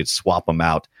in, so you could swap them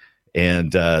out.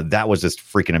 And that was just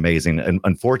freaking amazing. And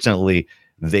unfortunately,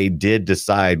 they did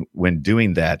decide when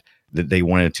doing that they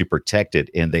wanted to protect it,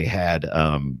 and they had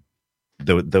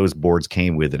those boards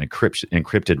came with an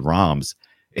encrypted ROMs,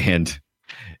 and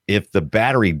if the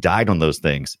battery died on those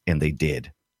things, and they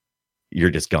did, you're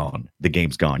just gone. The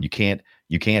game's gone. You can't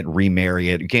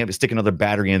remarry it. You can't stick another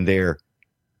battery in there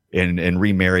and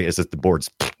remarry it. It's just the board's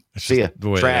see ya. The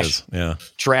way trash. It is. Yeah.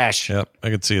 Trash. Yep. I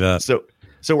could see that.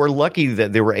 So we're lucky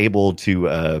that they were able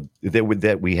to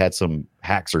that we had some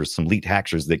hackers, some elite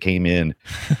hackers that came in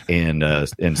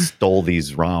and stole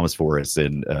these ROMs for us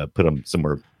and put them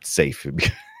somewhere safe.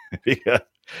 Yeah.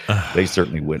 They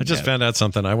certainly wouldn't. I just found out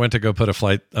something. I went to go put a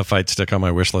fight stick on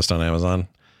my wish list on Amazon.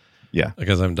 Yeah.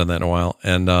 Because I haven't done that in a while.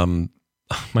 And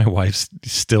my wife's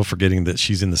still forgetting that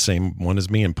she's in the same one as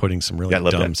me and putting some really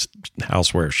dumb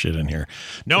houseware shit in here.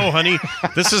 No, honey,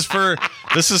 this is for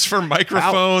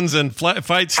microphones and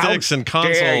fight sticks and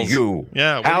consoles. Dare you?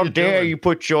 Yeah. How dare you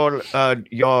put your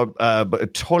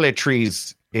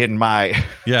toiletries in my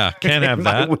can't have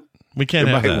that. We can't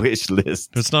have that. Wish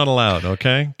list. It's not allowed.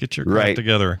 Okay, get your crap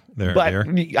together there. But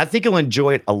I think you'll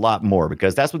enjoy it a lot more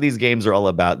because that's what these games are all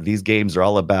about. These games are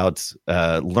all about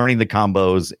learning the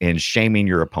combos and shaming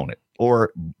your opponent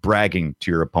or bragging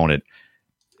to your opponent.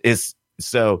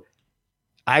 So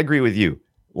I agree with you.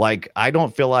 Like, I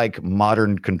don't feel like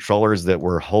modern controllers that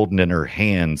we're holding in our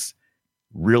hands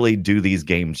really do these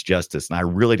games justice. And I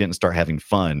really didn't start having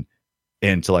fun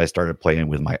until I started playing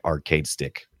with my arcade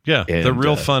stick. Yeah, and the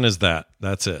real fun is that.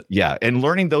 That's it. Yeah, and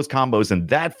learning those combos in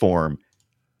that form,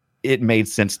 it made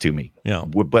sense to me. Yeah,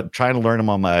 but trying to learn them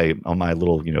on my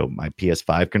little, my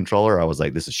PS5 controller, I was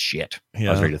like, this is shit. Yeah.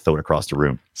 I was ready to throw it across the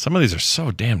room. Some of these are so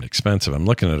damned expensive. I'm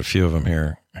looking at a few of them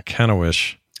here. I kind of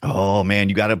wish. Oh man,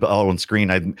 you got it all on screen.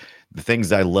 The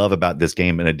things I love about this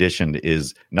game, in addition,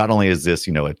 is not only is this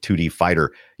a 2D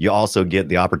fighter, you also get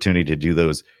the opportunity to do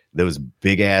those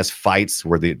big ass fights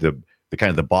where the kind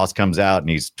of the boss comes out and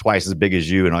he's twice as big as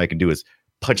you, and all you can do is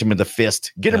punch him in the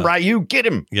fist. Get him, right? You get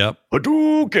him. Yep.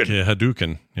 Hadouken. Yeah,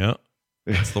 Hadouken. Yeah,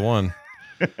 that's the one.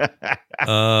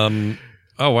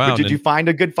 Oh wow! But did you find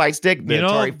a good fight stick?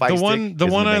 Atari fight stick. The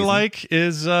one I like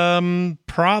is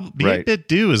 8-bit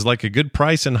Do is like a good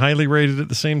price and highly rated at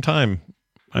the same time.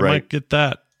 I might get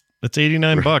that. That's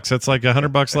 $89. That's like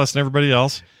 $100 less than everybody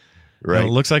else. Right. It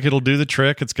looks like it'll do the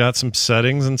trick. It's got some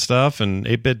settings and stuff, and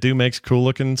 8-bit Do makes cool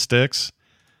looking sticks.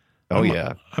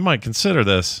 I might consider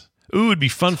this. Ooh, it'd be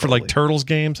fun for like Turtles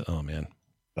games. Oh man.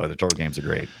 Oh, the Turtle games are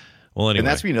great. Well, anyway, and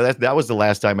that's that was the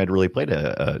last time I'd really played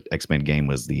a X-Men game,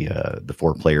 was the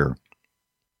 4-player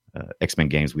X-Men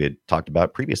games we had talked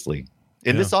about previously.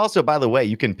 And this also, by the way,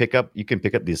 you can pick up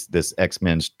this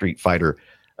X-Men Street Fighter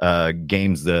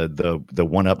games. The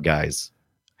 1-Up guys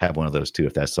have one of those too,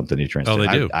 if that's something you're interested in. Oh,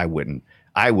 they do. I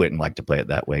wouldn't like to play it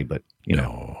that way, but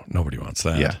no, nobody wants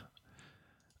that. Yeah.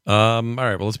 All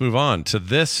right, well, let's move on to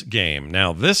this game.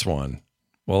 Now, this one,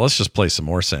 well, let's just play some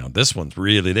more sound. This one's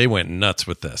really, they went nuts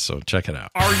with this, so check it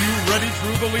out. Are you ready,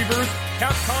 true believers?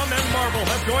 Capcom and Marvel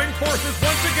have joined forces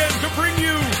once again to bring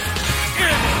you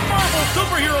in Marvel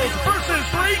Superheroes vs.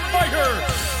 Street Fighter.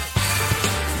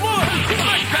 Look,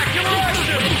 spectacular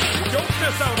action! Don't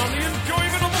miss out on the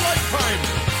enjoyment of a lifetime.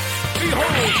 Behold,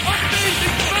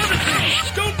 amazing fantasy!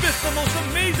 Don't miss the most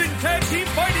amazing tag team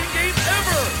fighting game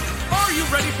ever! Are you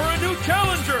ready for a new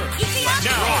challenger?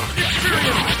 Now,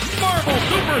 experience Marvel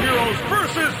Superheroes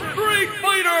vs. Street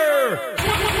Fighter!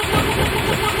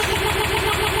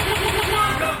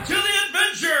 Welcome to the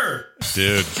adventure!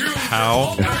 Dude,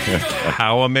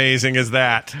 how amazing is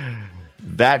that?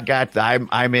 That got,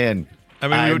 I'm in. I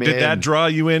mean, did that draw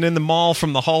you in the mall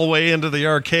from the hallway into the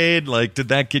arcade? Like, did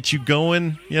that get you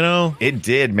going? You know, it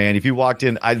did, man. If you walked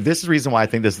in, this is the reason why I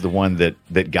think this is the one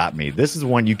that got me. This is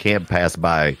one you can't pass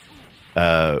by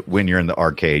when you're in the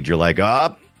arcade. You're like,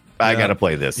 I got to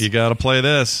play this. You got to play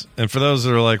this. And for those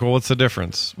that are like, well, what's the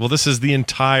difference? Well, this is the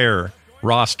entire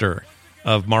roster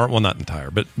of Marvel. Well, not entire,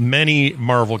 but many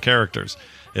Marvel characters.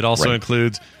 It also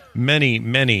includes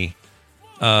many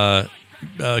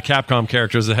Capcom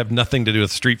characters that have nothing to do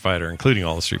with Street Fighter, including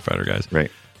all the Street Fighter guys. Right.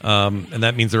 And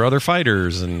that means there are other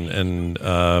fighters and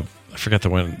I forgot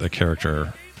the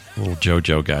character, little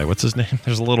JoJo guy. What's his name?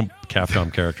 There's a little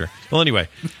Capcom character. Well, anyway,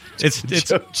 it's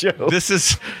JoJo.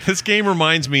 This game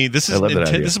reminds me. This is what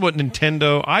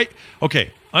Nintendo. I'm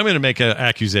going to make an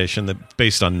accusation that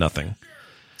based on nothing.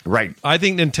 Right. I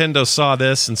think Nintendo saw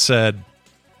this and said,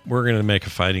 we're going to make a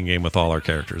fighting game with all our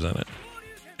characters in it.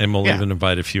 And we'll even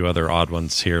invite a few other odd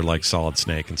ones here, like Solid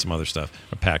Snake and some other stuff,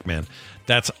 or Pac-Man.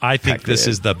 I think this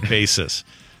is the basis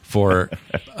for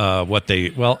what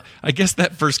they... Well, I guess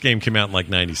that first game came out in like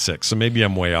 96, so maybe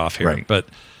I'm way off here. Right. But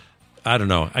I don't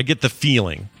know. I get the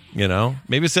feeling, you know?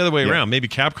 Maybe it's the other way around. Maybe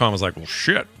Capcom was like, well,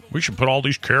 shit, we should put all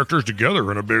these characters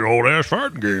together in a big old-ass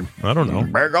fighting game. I don't know.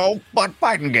 Big old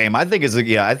fighting game. I think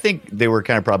I think they were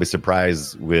kind of probably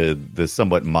surprised with the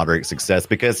somewhat moderate success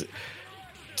because...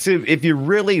 if you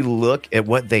really look at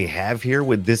what they have here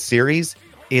with this series,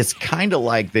 it's kind of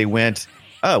like they went,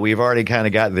 we've already kind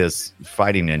of got this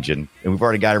fighting engine and we've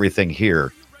already got everything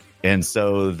here. And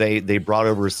so they brought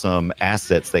over some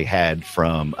assets they had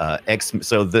from X.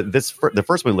 So the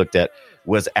first one we looked at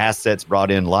was assets brought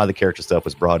in. A lot of the character stuff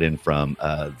was brought in from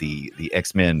the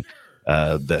X-Men.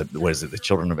 What is it? The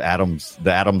Children of Adam's,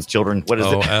 the Adam's Children. What is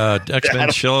it? X-Men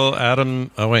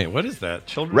Adam. Oh wait, what is that?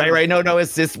 Children. Right. No,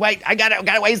 it's this. Wait, I got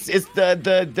it. Wait, it's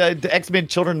the X-Men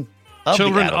Children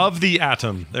of the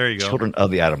Atom. There you go. Children of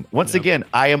the Atom. Once again,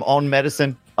 I am on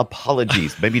medicine.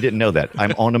 Apologies. Maybe you didn't know that.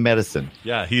 I'm on a medicine.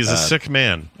 Yeah, he's a sick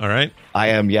man. All right. I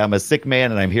am. Yeah, I'm a sick man,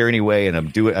 and I'm here anyway, and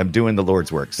I'm doing the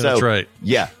Lord's work. So, that's right.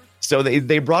 Yeah. So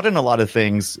they brought in a lot of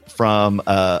things from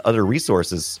other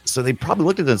resources. So they probably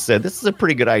looked at it and said, "This is a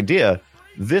pretty good idea.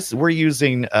 We're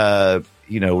using a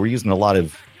lot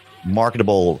of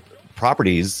marketable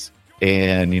properties,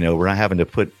 and we're not having to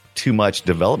put too much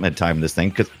development time in this thing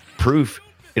because proof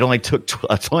it only took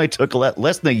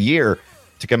less than a year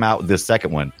to come out with this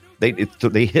second one. They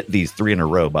hit these 3 in a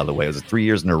row. By the way, it was 3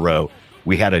 years in a row.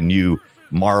 We had a new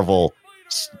Marvel,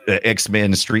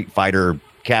 X-Men, Street Fighter."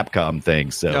 Capcom thing.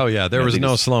 So there was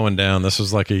no slowing down. This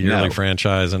was like a yearly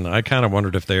franchise, and I kind of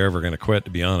wondered if they're ever going to quit,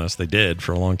 to be honest. They did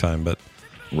for a long time, but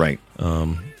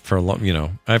for a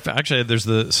long, I've actually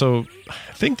I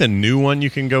think the new one you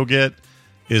can go get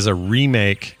is a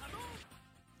remake,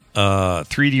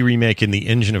 3D remake in the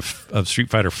engine of Street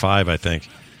Fighter 5, I think,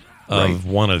 of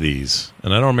one of these,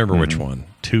 and I don't remember which one.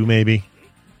 2 maybe.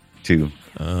 2.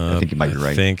 I think you might be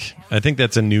right. I think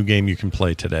that's a new game you can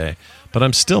play today. But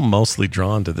I'm still mostly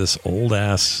drawn to this old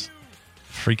ass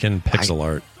freaking pixel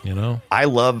art, I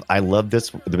love this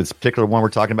particular one we're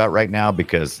talking about right now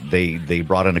because they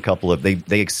brought in a couple of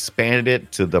they expanded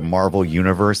it to the Marvel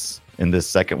universe in this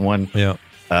second one. Yeah.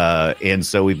 And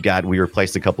so we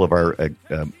replaced a couple of our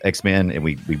X-Men and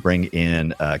we bring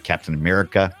in Captain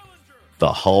America,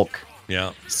 the Hulk,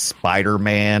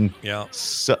 Spider-Man. Yeah.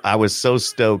 So I was so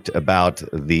stoked about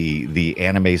the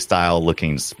anime style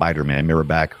looking Spider-Man. I remember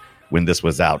back when this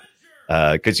was out,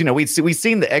 because we've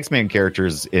seen the X-Men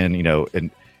characters in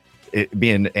it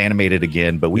being animated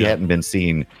again, but we hadn't been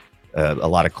seeing a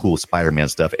lot of cool Spider-Man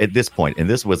stuff at this point, and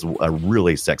this was a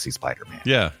really sexy Spider-Man.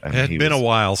 Yeah, it had been a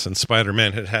while since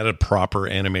Spider-Man had a proper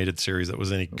animated series that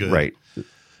was any good. Right.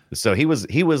 So he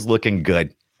was looking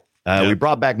good. We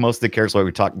brought back most of the characters like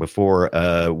we talked before.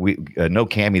 We no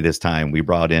Cammy this time. We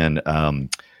brought in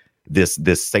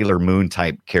this Sailor Moon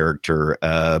type character.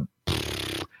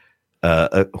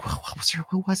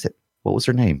 Who was it? What was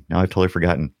her name? Now I've totally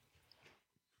forgotten.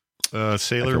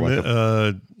 Sailor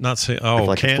Moon. Not say. Oh,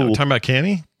 talking about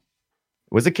Cammy.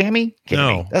 Was it Cammy?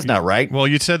 No, that's not right. Well,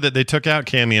 you said that they took out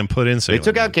Cammy and put in Sailor They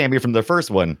took out Cammy from the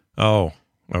first one. Oh,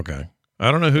 okay.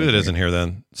 I don't know who that is in here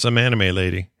then. Some anime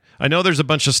lady. I know there's a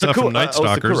bunch of stuff from Night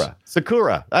Stalkers.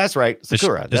 Sakura. That's right.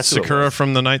 Sakura. That's Sakura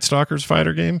from the Night Stalkers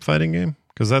fighting game?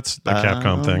 Because that's the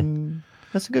Capcom thing.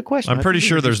 That's a good question. I'm pretty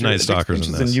sure there's Night Stalkers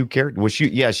in this. She's a new character. Was she?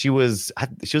 Yeah, she was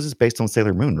just based on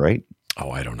Sailor Moon, right?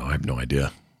 Oh, I don't know. I have no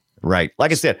idea. Right.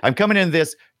 Like I said, I'm coming in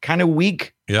this kind of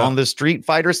weak on the Street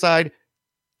Fighter side.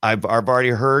 I've already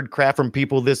heard crap from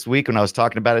people this week when I was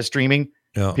talking about it streaming.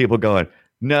 Yeah. People going,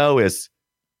 no, it's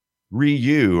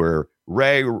Ryu or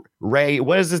Ray,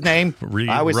 what is his name?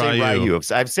 I always say Ryu. Ryu.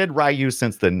 I've said Ryu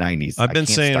since the 90s. I've been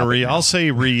saying Ryu. I'll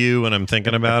say Ryu when I'm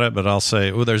thinking about it, but I'll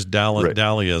say, there's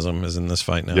Daliism is in this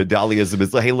fight now. The Daliism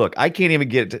is like, hey, look, I can't even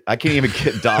get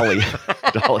Dolly,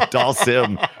 Doll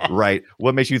Sim right.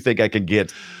 What makes you think I can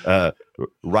get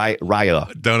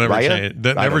Raya? Don't ever Raya? change.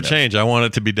 Never change. I want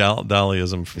it to be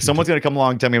Daliism. Someone's going to come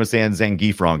along and tell me I'm saying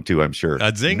Zangief wrong too, I'm sure.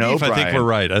 Zangief, no, I think we're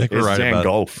right. I think we're right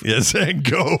Zangoff. about it. Yeah,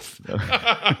 Zangoff.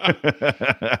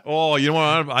 Oh, you know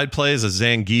what I'd play is a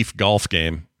Zangief golf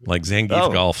game. Like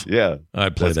Zangief golf. Yeah.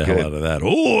 I'd play the hell out of that.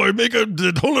 Oh, I make a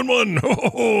hole-in-one.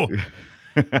 Oh.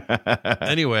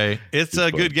 Anyway, it's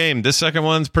a good game. This second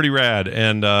one's pretty rad,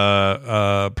 and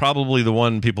probably the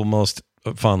one people most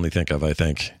fondly think of, I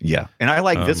think. Yeah. And I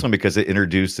like this one because it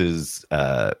introduces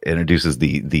the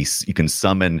you can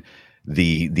summon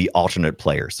the alternate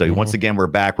player. So once again, we're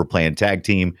back. We're playing tag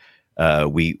team.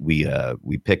 We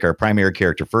pick our primary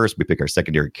character first. We pick our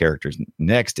secondary characters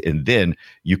next, and then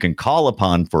you can call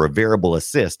upon for a variable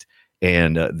assist.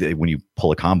 And when you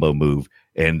pull a combo move,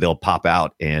 and they'll pop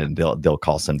out and they'll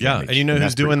call some damage. And you know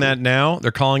who's doing that now?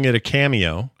 They're calling it a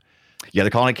cameo. Yeah,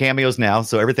 they're calling it cameos now,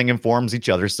 so everything informs each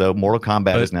other. So Mortal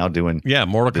Kombat is now doing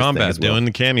Mortal Kombat doing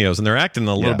the cameos, and they're acting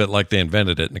a little bit like they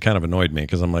invented it, and it kind of annoyed me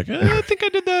because I'm like, I think I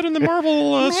did that in the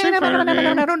Marvel Street Fighter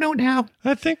game. I don't know now.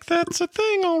 I think that's a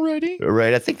thing already.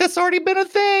 Right, I think that's already been a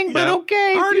thing, but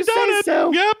okay, already done it.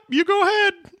 So. Yep, you go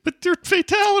ahead with your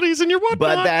fatalities and your whatnot.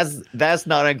 But that's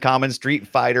not uncommon. Street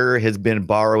Fighter has been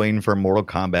borrowing from Mortal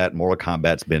Kombat. Mortal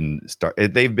Kombat's been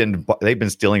they've been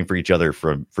stealing for each other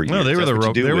for years. No, they were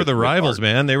the rivals,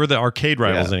 man. They were the arcade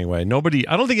rivals anyway. I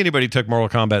don't think anybody took Mortal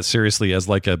Kombat seriously as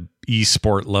like a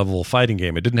e-sport level fighting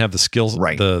game. It didn't have the skills,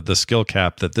 the skill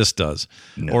cap that this does,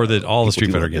 or that all the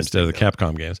Street Fighter games did, the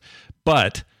Capcom games.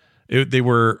 But they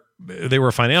were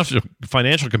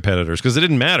financial competitors because it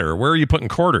didn't matter. Where are you putting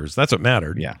quarters? That's what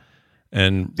mattered. Yeah.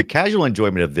 And the casual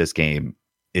enjoyment of this game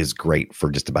is great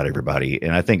for just about everybody.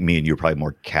 And I think me and you are probably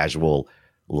more casual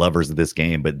lovers of this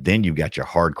game, but then you got your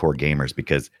hardcore gamers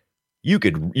because you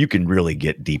can really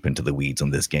get deep into the weeds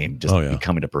on this game, just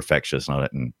becoming a perfectionist on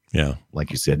it. And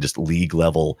like you said, just league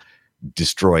level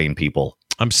destroying people.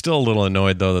 I'm still a little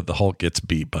annoyed though that the Hulk gets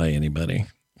beat by anybody.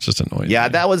 It's just annoying. Yeah,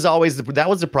 that was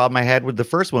the problem I had with the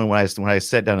first one when I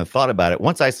sat down and thought about it.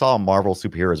 Once I saw Marvel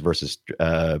superheroes versus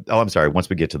once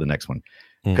we get to the next one.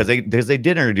 Because they did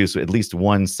introduce at least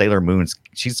one Sailor Moon.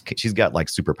 She's got like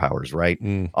superpowers, right?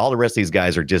 All the rest of these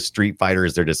guys are just street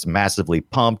fighters. They're just massively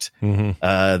pumped.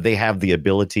 They have the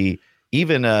ability.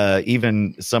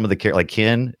 Even some of the characters like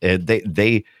Ken,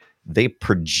 they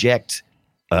project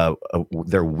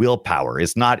their willpower.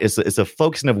 It's a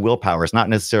focusing of willpower. It's not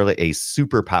necessarily a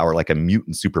superpower like a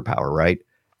mutant superpower, right?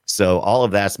 So all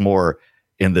of that's more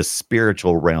in the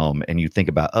spiritual realm. And you think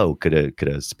about, could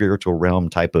a spiritual realm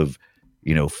type of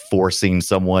forcing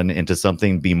someone into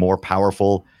something be more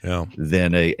powerful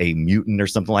than a mutant or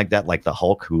something like that, like the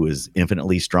Hulk, who is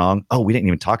infinitely strong. Oh, we didn't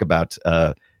even talk about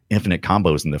infinite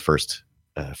combos in the first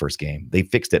game. They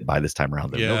fixed it by this time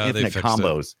around. There no infinite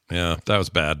combos. It. Yeah, that was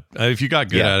bad. If you got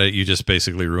good at it, you just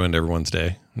basically ruined everyone's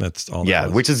day. That's all. Yeah,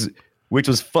 which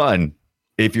was fun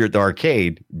if you're at the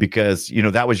arcade because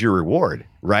that was your reward,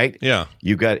 right? Yeah.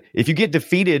 If you get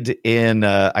defeated in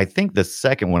I think the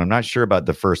second one, I'm not sure about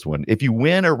the first one. If you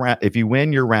win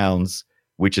your rounds,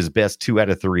 which is best 2 out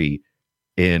of 3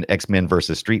 in X-Men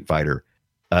versus Street Fighter,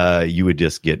 you would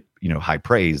just get high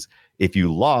praise. If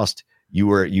you lost,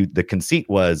 the conceit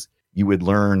was you would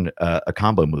learn a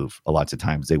combo move. A lot of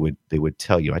times they would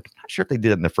tell you. I'm not sure if they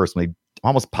did it in the first one. They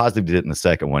almost positive did it in the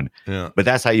second one. Yeah. But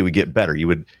that's how you would get better.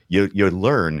 You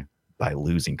learn by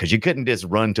losing because you couldn't just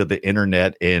run to the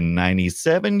internet in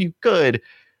 97. You could,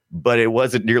 but it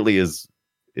wasn't nearly as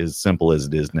simple as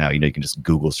it is now. You can just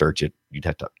Google search it. You'd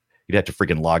have to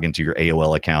freaking log into your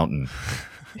AOL account and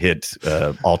hit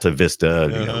Alta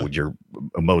Vista, with your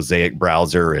Mosaic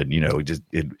browser, and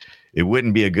it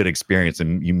wouldn't be a good experience,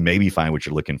 and you maybe find what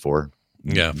you're looking for.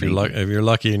 Yeah, if you're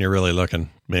lucky and you're really looking,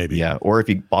 maybe. Yeah, or if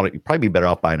you bought it, you'd probably be better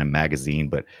off buying a magazine.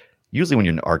 But usually when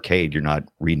you're in an arcade, you're not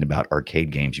reading about arcade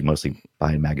games. You mostly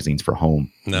buy magazines for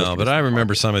home. No, but I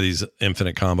remember some of these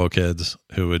infinite combo kids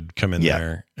who would come in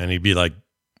there, and he'd be like,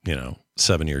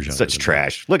 7 years younger. Such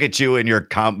trash. Look at you and your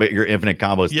infinite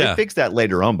combos. Yeah. They fixed that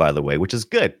later on, by the way, which is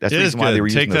good. That's the reason why they were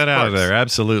using Take that out of parts. there.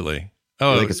 Absolutely.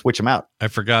 Oh, they can switch them out. I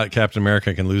forgot Captain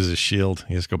America can lose his shield.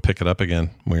 You just go pick it up again.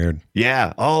 Weird.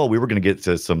 Yeah. Oh, we were going to get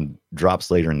to some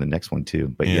drops later in the next one too.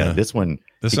 But this one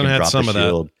had some of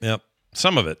that. Yep.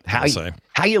 Some of it.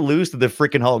 How you lose to the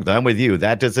freaking Hulk? I'm with you.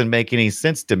 That doesn't make any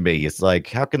sense to me. It's like,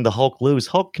 how can the Hulk lose?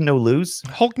 Hulk can no lose.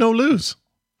 Hulk no lose.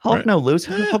 Hulk Right. no lose.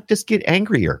 Hulk just get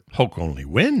angrier. Hulk only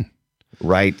win.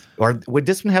 Right. Or would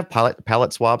this one have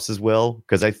palette swaps as well?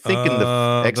 Because I think in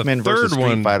the X-Men versus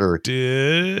Street Fighter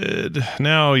did.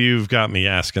 Now you've got me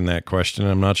asking that question.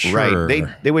 I'm not sure. Right.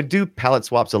 They would do palette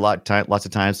swaps lots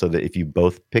of times so that if you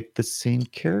both pick the same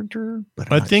character.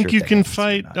 But I think you can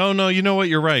fight. Oh no, you know what?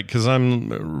 You're right, because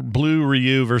I'm blue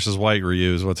Ryu versus white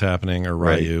Ryu is what's happening, or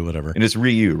Ryu, whatever. And it's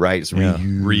Ryu, right? It's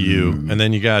Ryu. And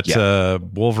then you got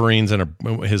Wolverine's and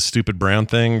his stupid brown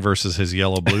thing versus his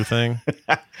yellow blue thing.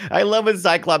 I love when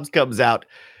Cyclops comes out.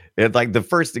 It's like the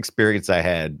first experience I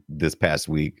had this past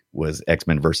week was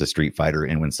X-Men versus Street Fighter,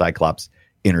 and when Cyclops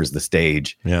enters the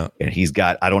stage, and he's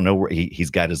got, I don't know where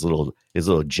he's got his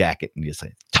little jacket, and he just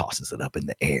like tosses it up in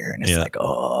the air, and it's like,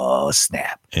 oh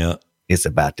snap, it's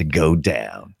about to go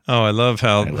down. Oh, I love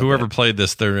how whoever played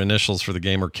this, their initials for the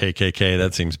game are KKK.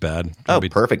 That seems bad.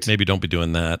 Perfect. Maybe don't be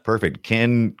doing that. Perfect.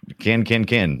 Ken.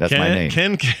 That's my name.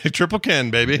 Ken, Triple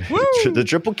Ken, baby. Woo! The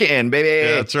Triple Ken, baby.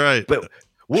 Yeah, that's right. But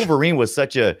Wolverine was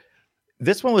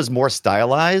this one was more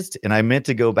stylized, and I meant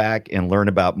to go back and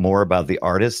learn more about the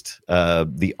artist.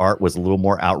 The art was a little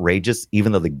more outrageous,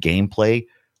 even though the gameplay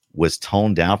was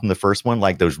toned down from the first one.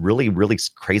 Like those really, really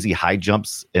crazy high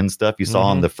jumps and stuff you saw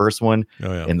on the first one,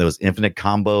 and those infinite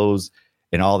combos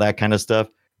and all that kind of stuff.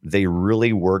 They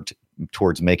really worked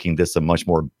towards making this a much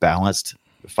more balanced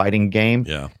fighting game.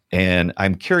 Yeah. And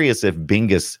I'm curious if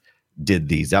Bingus did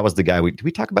these. That was the guy did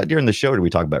we talk about during the show, or did we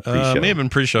talk about pre-show? May have been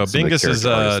pre-show. Bingus is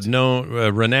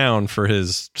renowned for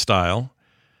his style.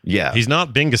 Yeah. He's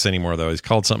not Bingus anymore, though. He's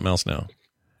called something else now.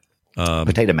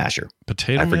 Potato Masher.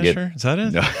 Potato Masher? Is that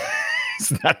it? No.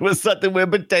 That was something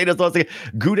with potatoes. I was thinking,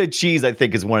 Gouda cheese, I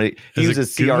think, is one. He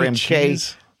uses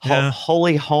CRMK,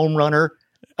 Holy Home Runner.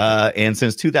 And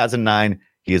since 2009,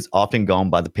 he has often gone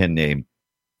by the pen name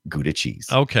Gouda cheese.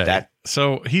 Okay.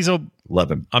 So he's love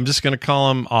him. I'm just going to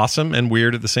call him awesome and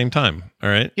weird at the same time. All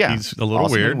right. Yeah. He's a little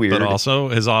awesome weird, but also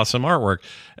his awesome artwork.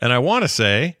 And I want to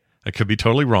say, I could be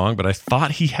totally wrong, but I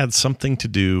thought he had something to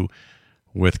do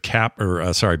with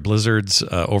Blizzard's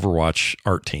Overwatch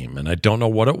art team. And I don't know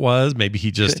what it was. Maybe he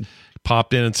just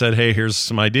popped in and said, hey, here's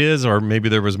some ideas, or maybe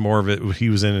there was more of it. He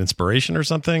was in inspiration or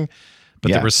something,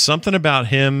 but there was something about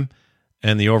him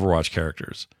and the Overwatch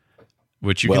characters,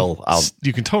 which you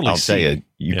can totally I'll see. Tell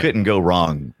you couldn't go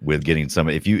wrong with getting some.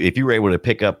 If you were able to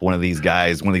pick up one of these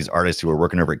guys, one of these artists who were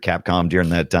working over at Capcom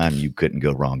during that time, you couldn't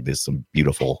go wrong. There's some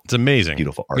beautiful, it's amazing,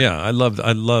 beautiful art. Yeah, I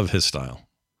love his style.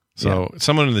 So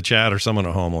someone in the chat or someone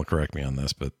at home will correct me on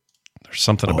this, but there's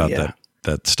something about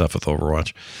that stuff with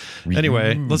Overwatch.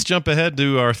 Anyway, let's jump ahead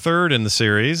to our third in the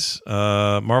series,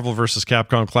 Marvel vs.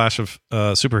 Capcom Clash of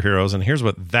Superheroes. And here's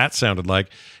what that sounded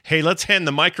like. Hey, let's hand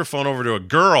the microphone over to a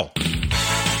girl.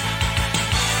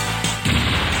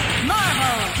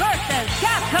 Marvel vs.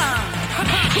 Capcom.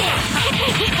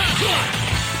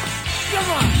 Come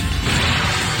on.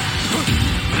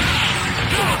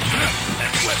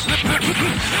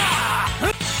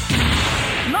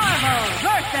 Marvel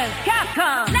vs.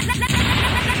 Capcom.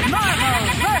 Marvel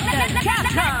vs.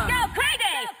 Capcom. Go crazy!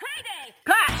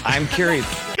 I'm curious.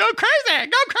 Go crazy!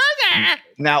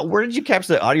 Now, where did you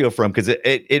capture the audio from? Because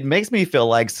it makes me feel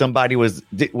like somebody was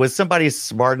somebody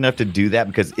smart enough to do that.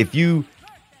 Because if you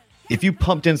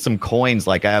pumped in some coins,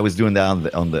 like I was doing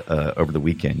that on the over the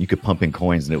weekend, you could pump in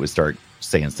coins and it would start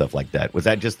saying stuff like that. Was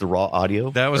that just the raw audio?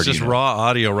 That was just raw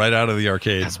audio right out of the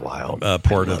arcade. That's wild.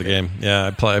 Port of the game. Yeah,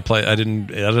 I play. I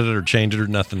didn't edit it or change it or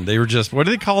nothing. They were just, what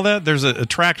do they call that? There's a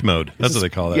track mode. That's what they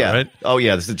call that, right? Oh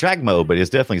yeah, this is track mode, but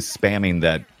it's definitely spamming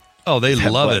that. Oh, they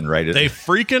love button, it. Right? They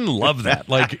freaking love that.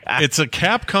 Like, it's a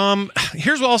Capcom.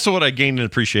 Here's also what I gained an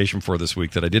appreciation for this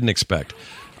week that I didn't expect.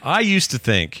 I used to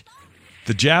think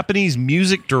the Japanese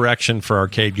music direction for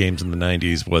arcade games in the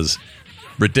 90s was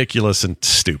ridiculous and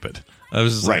stupid. I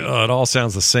was just like, oh, it all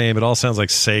sounds the same. It all sounds like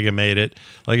Sega made it.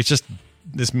 Like, it's just,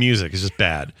 this music is just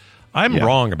bad. I'm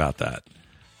wrong about that.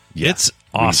 Yeah. It's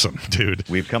awesome, dude.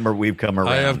 We've come around.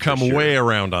 I have come way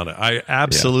around on it. I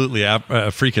absolutely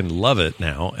freaking love it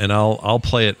now, and I'll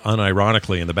play it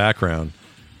unironically in the background,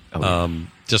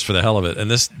 just for the hell of it.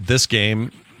 And this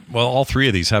game, well, all three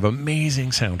of these have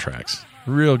amazing soundtracks,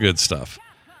 real good stuff.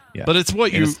 Yeah. But it's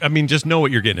what just know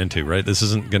what you're getting into, right? This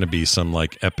isn't going to be some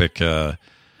like epic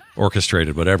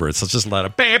orchestrated whatever. It's just a lot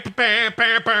of like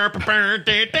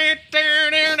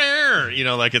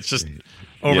it's just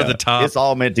over the top. It's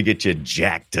all meant to get you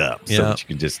jacked up so that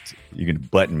you can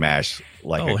button mash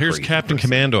like. Oh, here's Captain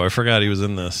Commando. I forgot he was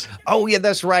in this. Oh yeah,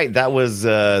 that's right. That was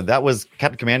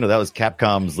Captain Commando. That was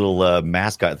Capcom's little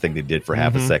mascot thing they did for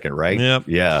half a second, right? Yep.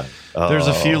 Yeah. There's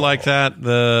a few like that.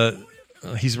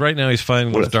 He's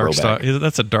fighting with Darkstalker.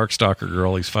 That's a Darkstalker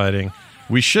girl he's fighting.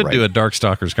 We should do a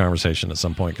Darkstalkers conversation at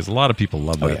some point because a lot of people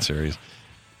love that series.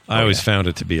 I always found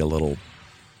it to be a little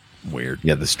weird.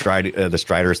 Yeah, the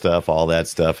Strider stuff, all that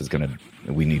stuff is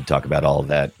we need to talk about all of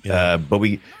that. Yeah. But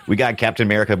we got Captain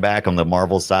America back on the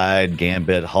Marvel side,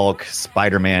 Gambit, Hulk,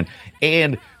 Spider-Man,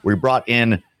 and we brought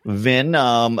in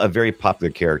Venom, a very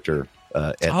popular character.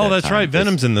 That's right.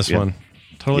 Venom's in this one.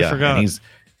 Totally forgot. And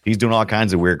he's doing all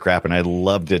kinds of weird crap, and I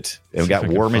loved it. And we got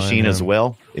War Machine as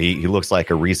well. He looks like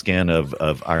a reskin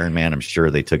of Iron Man. I'm sure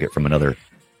they took it from another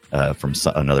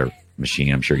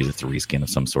machine. I'm sure he's a reskin of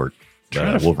some sort.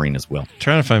 Wolverine as well.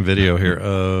 Trying to find video here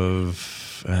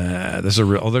of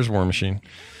there's War Machine.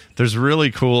 There's a really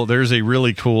cool.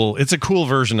 It's a cool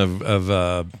version of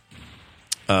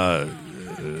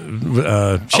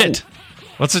shit.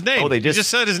 What's his name? Oh, they just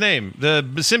said his name. The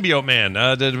Symbiote Man.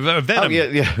 Venom. Oh,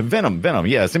 yeah. Venom.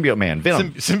 Yeah, Symbiote Man.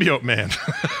 Venom. Symbiote Man.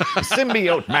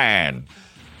 Symbiote Man.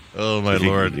 Oh, my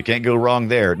Lord. You can't go wrong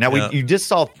there. Now, you just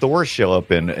saw Thor show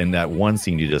up in that one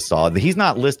scene you just saw. He's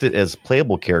not listed as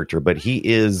playable character, but he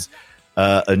is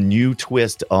a new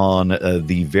twist on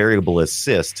the variable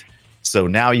assist. So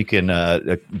now you can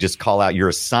just call out, you're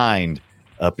assigned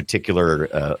a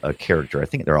particular character. I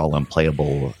think they're all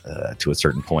unplayable to a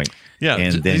certain point. Yeah,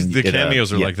 and then the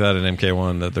cameos are like that in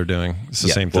MK1 that they're doing. It's the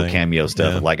same thing. Cameo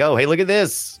stuff, like, oh, hey, look at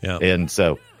this. Yeah. And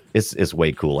so it's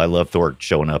way cool. I love Thor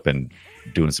showing up and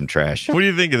doing some trash. What do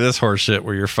you think of this horse shit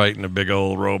where you're fighting a big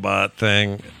old robot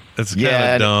thing? It's kind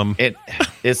of dumb.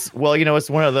 It's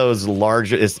one of those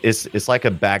large. It's like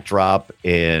a backdrop,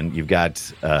 and you've got.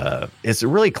 It's a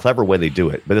really clever way they do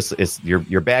it, but it's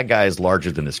your bad guy is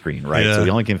larger than the screen, right? Yeah. So he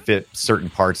only can fit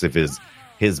certain parts of his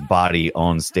body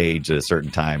on stage at a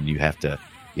certain time. You have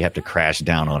to crash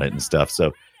down on it and stuff.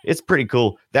 So it's pretty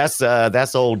cool. That's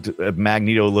old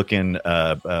Magneto looking.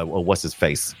 What's his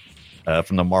face?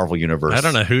 From the Marvel universe. I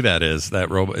don't know who that is. That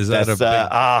robot is that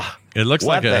it looks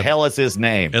what like the hell is his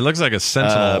name? It looks like a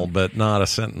Sentinel, but not a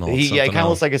Sentinel. He kind of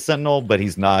looks like a Sentinel, but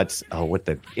he's not. Oh, what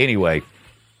the anyway?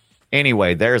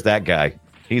 There's that guy.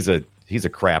 He's a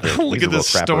crapper. Look at this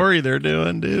story they're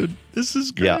doing, dude. This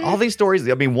is great. Yeah, all these stories.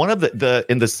 I mean, one of the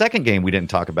in the second game we didn't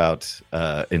talk about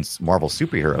in Marvel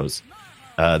superheroes.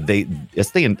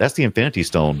 That's the Infinity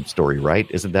Stone story, right?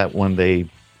 Isn't that one they?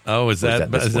 Oh, is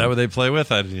that what they play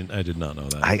with? I did not know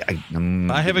that.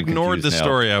 I have ignored the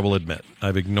story. I will admit,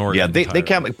 I've ignored. Yeah, they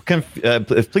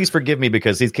please forgive me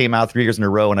because these came out 3 years in a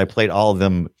row, and I played all of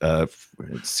them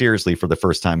seriously for the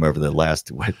first time over the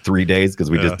last 3 days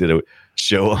because we just did a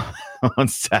show on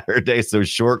Saturday, so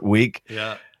short week.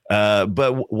 Yeah,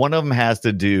 but one of them has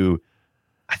to do.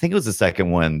 I think it was the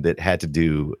second one that had to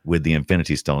do with the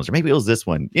Infinity Stones, or maybe it was this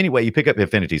one. Anyway, you pick up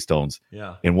Infinity Stones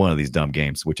in one of these dumb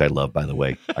games, which I love, by the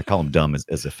way. I call them dumb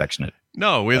as affectionate.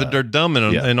 No, they're dumb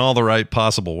in all the right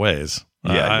possible ways.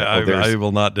 I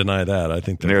will not deny that. I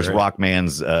think there's great.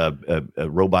 Rockman's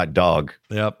robot dog.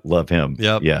 Yep. Love him.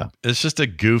 Yep. Yeah. It's just a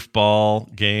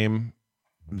goofball game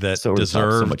that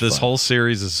deserves this whole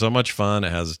series is so much fun.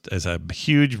 It has a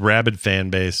huge rabid fan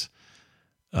base.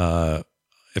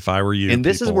 If I were you, and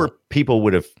this is where people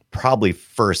would have probably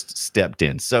first stepped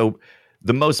in. So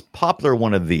the most popular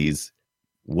one of these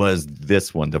was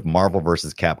this one, the Marvel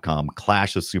versus Capcom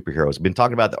Clash of Superheroes. We've been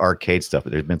talking about the arcade stuff,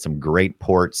 but there's been some great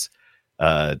ports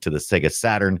to the Sega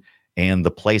Saturn and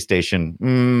the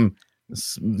PlayStation.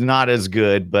 Not as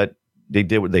good, but they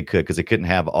did what they could because they couldn't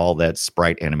have all that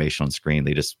sprite animation on screen.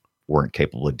 They just weren't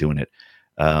capable of doing it.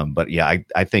 But yeah,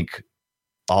 I think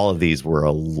all of these were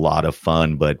a lot of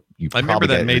fun, but I remember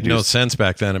that made no sense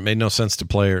back then. It made no sense to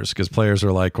players because players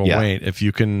are like, well, wait, if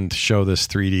you can show this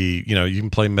 3D, you can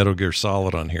play Metal Gear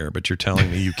Solid on here, but you're telling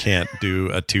me you can't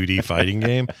do a 2D fighting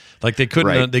game. Like they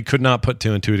could not put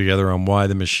two and two together on why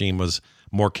the machine was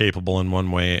more capable in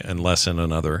one way and less in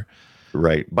another.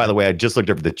 Right. By the way, I just looked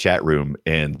over the chat room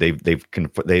and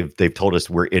they've told us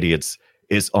we're idiots.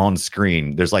 It's on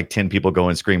screen. There's like 10 people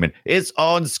going screaming, it's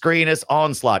on screen, it's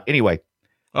Onslaught. Anyway.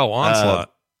 Oh,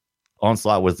 Onslaught.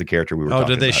 Onslaught was the character we were talking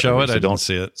about. Oh, did they show it? So I don't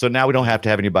see it. So now we don't have to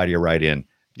have anybody write in.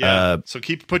 Yeah. So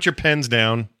put your pens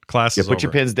down. Class is over. Put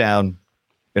your pens down.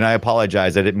 And I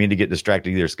apologize. I didn't mean to get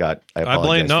distracted either, Scott. I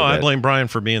blame Brian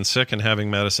for being sick and having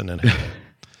medicine in him.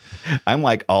 I'm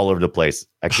like all over the place.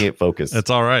 I can't focus. It's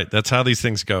all right. That's how these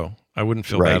things go. I wouldn't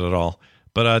feel bad at all.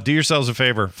 But do yourselves a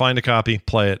favor. Find a copy.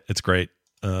 Play it. It's great.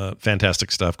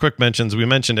 Fantastic stuff. Quick mentions. We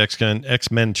mentioned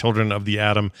X-Men Children of the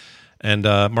Atom and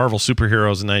Marvel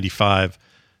Superheroes in 95.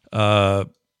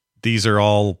 These are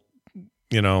all,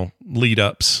 lead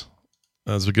ups.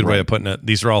 That's a good way of putting it.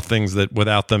 These are all things that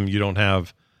without them, you don't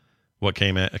have what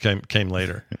came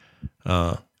later.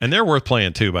 And they're worth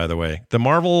playing too, by the way. The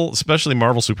Marvel, especially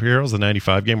Marvel Superheroes, the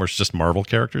 95 game where it's just Marvel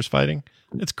characters fighting.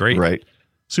 It's great. Right.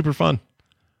 Super fun.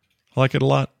 I like it a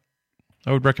lot.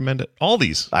 I would recommend it. All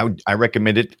these. I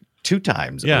recommend it 2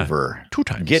 times over. 2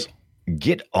 times.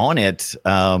 Get on it.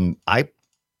 I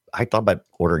thought about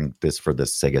ordering this for the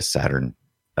Sega Saturn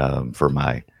for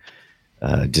my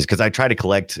just because I try to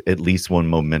collect at least one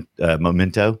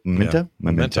memento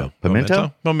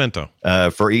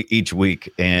for each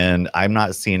week, and I'm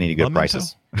not seeing any good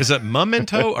prices. Is it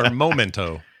memento or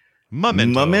momento?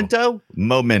 Momentum.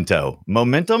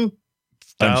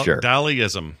 I'm sure.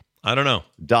 Daliism. I don't know.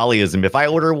 Daliism. If I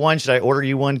order one, should I order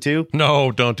you one too?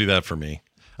 No, don't do that for me.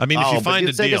 I mean, if you find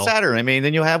a deal, Sega Saturn. I mean,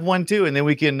 then you'll have one too, and then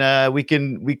we can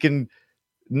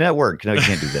network. No, you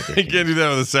can't do that. You can't do that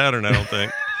with a Saturn. I don't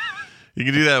think. You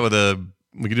can do that with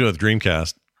we can do it with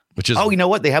Dreamcast, which is. Oh, you know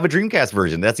what? They have a Dreamcast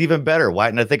version. That's even better. Why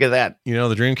didn't I think of that? You know,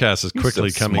 the Dreamcast is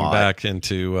quickly coming back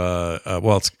into.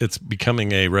 It's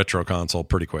becoming a retro console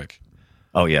pretty quick.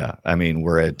 Oh yeah, I mean,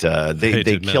 we're at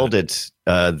they killed it.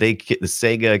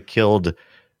 Sega killed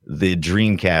the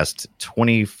Dreamcast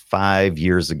 25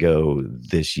 years ago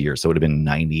this year, so it would have been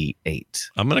 98.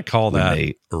 I'm going to call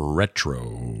that retro.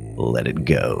 Let it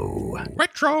go.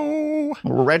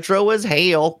 Retro as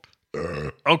hell.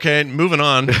 Okay, moving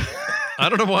on. I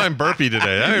don't know why I'm burpy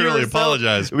today. I really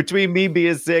apologize. Between me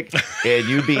being sick and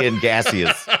you being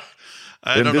gaseous,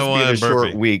 I don't know why I'm burpy.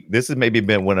 Short week. This has maybe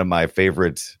been one of my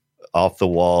favorite off the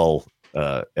wall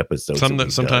episodes.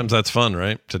 Sometimes that's fun,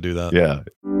 right? To do that. Yeah.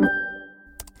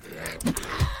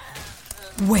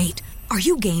 Wait, are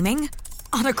you gaming?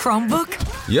 On a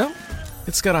Chromebook? Yep.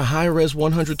 It's got a high-res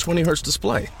 120Hz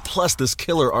display, plus this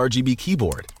killer RGB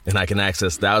keyboard. And I can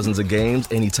access thousands of games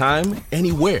anytime,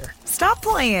 anywhere. Stop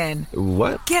playing.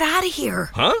 What? Get out of here.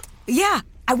 Huh? Yeah,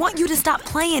 I want you to stop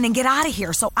playing and get out of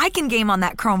here so I can game on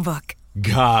that Chromebook.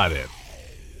 Got it.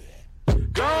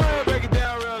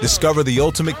 Discover the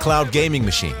ultimate cloud gaming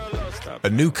machine. A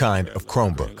new kind of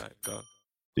Chromebook.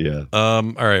 Yeah. All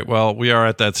right. Well, we are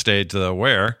at that stage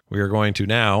where we are going to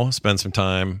now spend some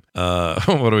time. What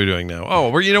are we doing now?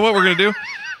 Oh, you know what we're going to do?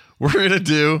 We're going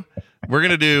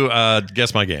to do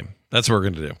Guess My Game. That's what we're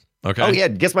going to do. Okay. Oh yeah,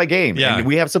 Guess My Game. Yeah. And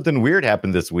we have something weird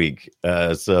happen this week.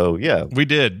 So yeah, we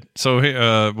did. So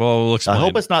we'll explain. I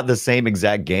hope it's not the same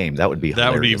exact game. That would be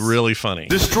hilarious. That would be really funny.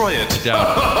 Destroy it.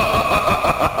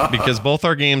 Because both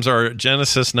our games are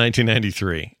Genesis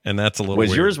 1993, and that's a little Was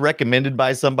weird. yours recommended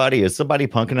by somebody? Is somebody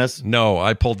punking us? No,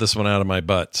 I pulled this one out of my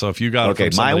butt. So if you got it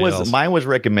from somebody else. Mine was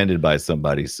recommended by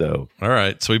somebody. So all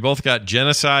right. So we both got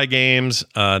Genesis games,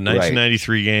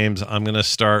 1993 games. I'm going to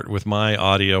start with my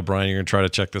audio. Brian, you're going to try to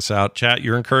check this out. Chat,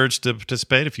 you're encouraged to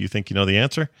participate if you think you know the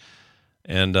answer.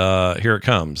 And here it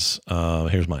comes.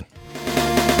 Here's mine.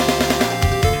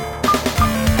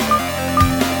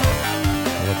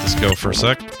 I'll let this go for a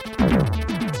sec.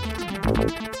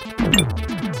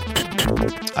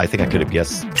 I think I could have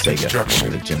guessed Sega.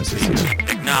 The Genesis.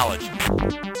 Acknowledge.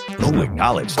 Oh,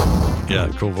 acknowledged.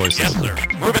 Yeah, cool voices. Yes, sir.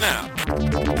 Moving out.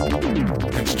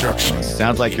 Instructions.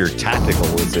 Sounds like you're tactical.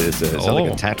 Sounds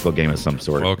like a tactical game of some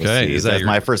sort. Okay. That's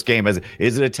my first game. Is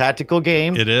it a tactical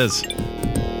game? It is.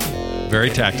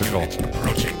 Very tactical.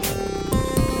 Approaching.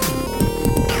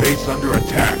 Base under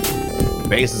attack.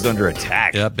 Base is under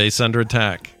attack. Yeah, base under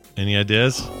attack. Any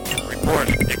ideas? Report.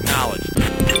 Acknowledge.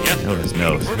 Yes,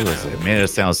 no. Man, it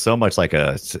sounds so much like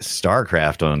a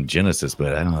StarCraft on Genesis,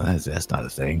 but I don't know. That's not a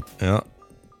thing. Yeah.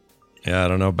 Yeah, I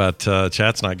don't know about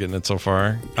chat's not getting it so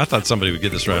far. I thought somebody would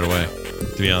get this right away,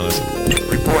 to be honest.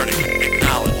 Reporting.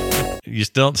 Acknowledge. You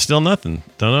still nothing.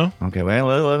 Don't know? Okay, well,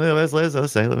 let's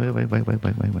say. Wait.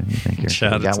 Thank you.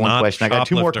 Chat, I got one question. I got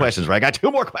 2 more questions, right? I got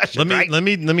 2 more questions. Let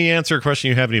me answer a question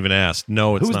you haven't even asked.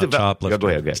 No, it's not Choplifter. Go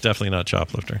ahead. It's definitely not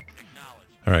Choplifter.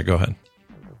 All right, go ahead.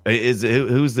 Who's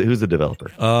the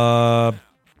developer? Oh,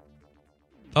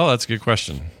 that's a good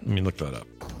question. Let me look that up.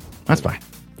 That's fine.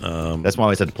 That's why I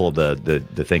always had to pull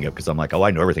the thing up because I'm like, oh,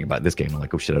 I know everything about this game. I'm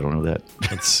like, oh shit, I don't know that.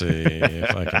 Let's see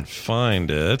if I can find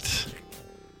it.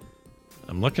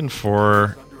 I'm looking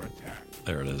for.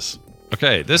 There it is.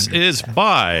 Okay, this is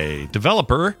by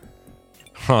developer.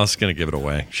 Oh, it's gonna give it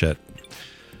away. Shit.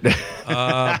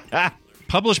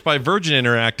 Published by Virgin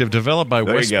Interactive, developed by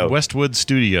Westwood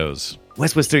Studios.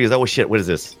 Westwood Studios. Oh shit! What is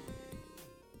this?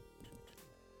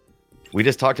 We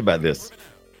just talked about this.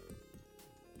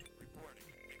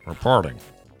 Reporting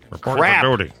Crap.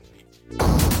 for duty.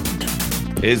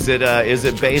 Is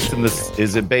it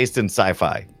based in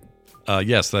sci-fi?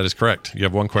 Yes, that is correct. You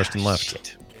have one question left.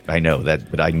 Shit. I know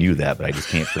that, but I knew that, but I just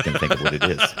can't freaking think of what it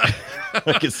is.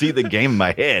 I can see the game in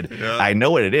my head. Yeah. I know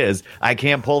what it is. I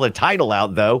can't pull the title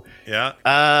out though. Yeah.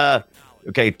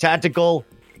 Okay, tactical,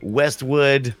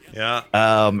 Westwood. Yeah.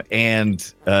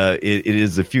 And it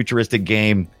is a futuristic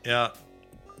game. Yeah.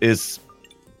 Is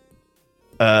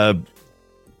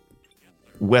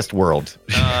Westworld.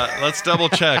 Let's double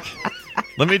check.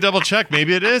 Let me double check.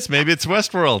 Maybe it is. Maybe it's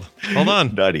Westworld. Hold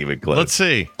on. Not even close. Let's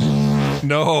see.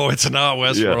 No, it's not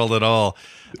Westworld at all.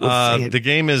 The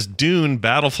game is Dune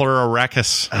Battle for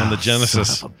Arrakis on the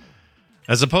Genesis.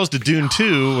 As opposed to Dune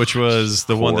 2, which was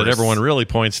the one that everyone really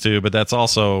points to, but that's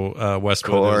also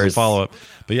Westworld as a follow-up.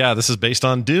 But yeah, this is based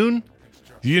on Dune.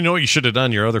 You know what you should have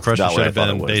done? Your other question should have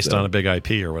been based on a big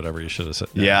IP or whatever you should have said.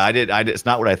 Yeah, I did. It's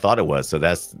not what I thought it was. So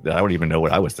I don't even know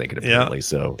what I was thinking apparently. Yeah.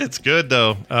 So it's good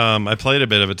though. I played a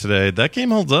bit of it today. That game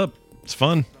holds up. It's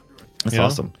fun. That's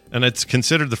awesome. And it's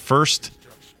considered the first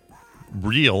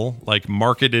real,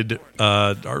 marketed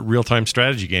real-time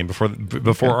strategy game before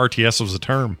RTS was a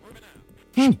term.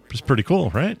 It's pretty cool,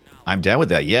 right? I'm down with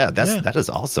that. Yeah, that is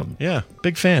awesome. Yeah,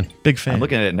 big fan. I'm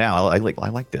looking at it now. I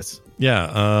like this.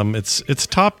 Yeah, it's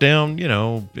top down.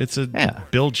 It's a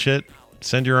build shit,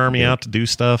 send your army out to do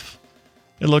stuff.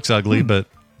 It looks ugly, but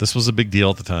this was a big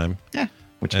deal at the time. Yeah,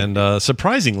 and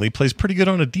surprisingly plays pretty good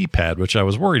on a D-pad, which I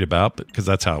was worried about, because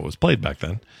that's how it was played back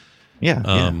then.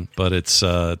 Yeah, but it's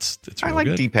really I like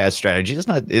good. D-pad strategy. It's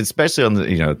not, especially on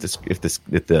the if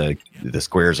the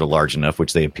squares are large enough,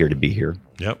 which they appear to be here.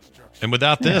 Yep. And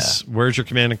without this, where's your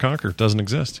Command and Conquer? It doesn't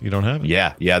exist. You don't have it.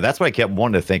 Yeah. That's what I kept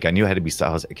wanting to think. I knew it had to be.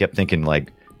 I kept thinking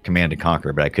like Command and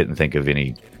Conquer, but I couldn't think of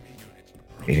anything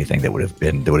that would have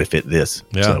fit this.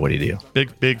 Yeah. So what do you do?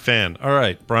 Big fan. All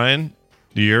right, Brian.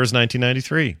 The year is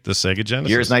 1993. The Sega Genesis.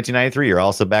 Year is 1993. You're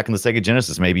also back in the Sega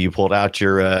Genesis. Maybe you pulled out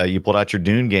your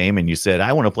Dune game and you said,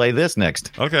 "I want to play this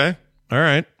next." Okay. All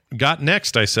right. Got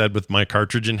next. I said with my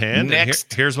cartridge in hand.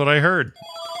 Next. Here's what I heard.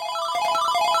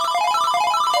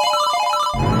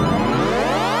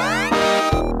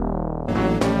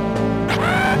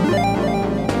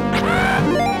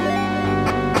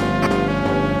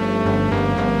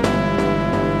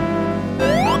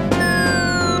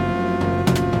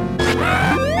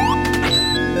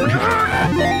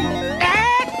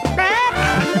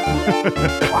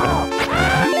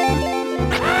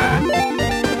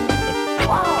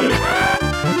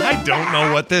 I don't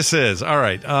know what this is. All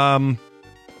right.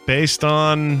 Based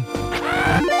on... Oh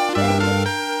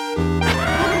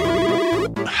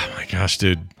my gosh,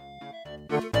 dude.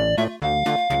 Did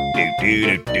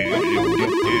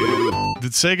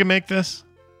Sega make this?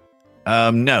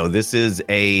 No, this is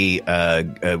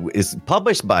is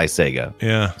published by Sega.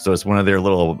 Yeah. So it's one of their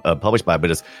little published by,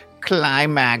 but it's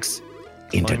Climax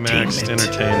Entertainment.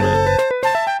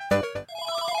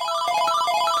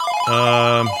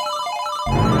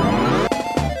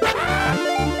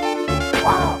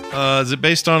 Is it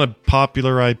based on a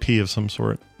popular IP of some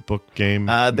sort? Book, game?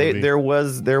 There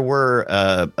were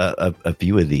a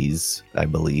few of these, I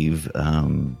believe.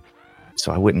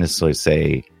 So I wouldn't necessarily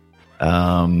say,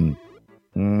 so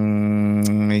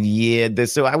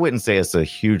I wouldn't say it's a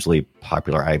hugely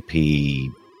popular IP,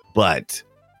 but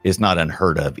it's not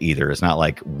unheard of either. It's not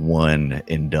like one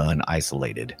and done,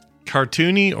 isolated.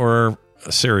 Cartoony or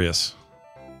serious?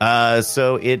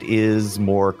 So it is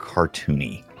more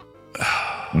cartoony.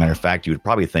 Matter of fact, you would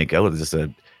probably think, "Oh, is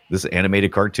this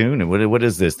animated cartoon? And what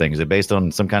is this thing? Is it based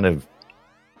on some kind of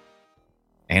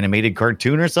animated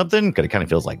cartoon or something?" Because it kind of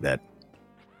feels like that.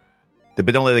 But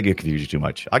don't let it get confused too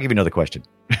much. I'll give you another question.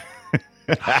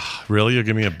 Really? You'll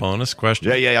give me a bonus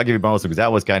question? Yeah. I'll give you a bonus because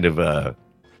that was kind of.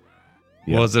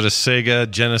 Was it a Sega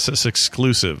Genesis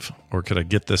exclusive, or could I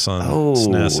get this on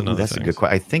SNES and other that's things? A good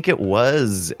question. I think it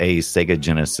was a Sega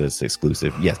Genesis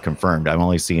exclusive. Yes, confirmed. I'm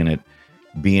only seeing it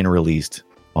being released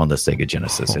on the Sega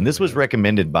Genesis, and this was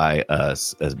recommended by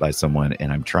us by someone,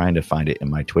 and I'm trying to find it in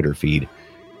my Twitter feed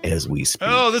as we speak.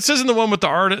 Oh, this isn't the one with the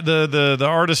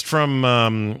artist from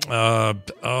Run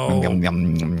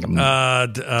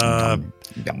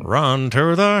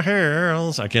to the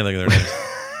Hills. I can't think of their names.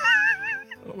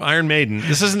 Iron Maiden.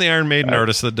 This isn't the Iron Maiden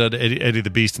artist that did Eddie the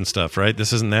Beast and stuff, right?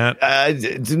 This isn't that.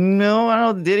 No, I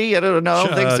don't. Did he? I don't know. I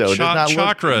don't think so.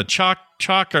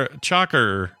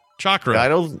 Chakra.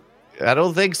 I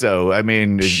don't think so. I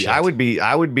mean, Shit. it'd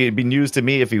be news to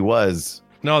me if he was.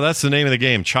 No, that's the name of the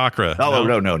game, Chakra. Oh,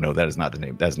 no, that is not the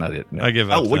name. That's not it. No. I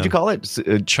give up. Oh, what'd you call it?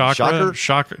 Chakra?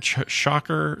 Shocker.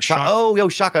 Oh,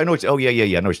 Shaka. I know it's. Oh, yeah.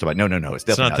 I know what you're talking about. No. It's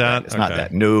definitely not that. It's not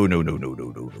that. No.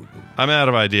 I'm out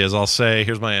of ideas. I'll say,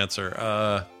 here's my answer.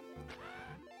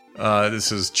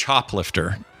 This is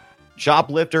Choplifter.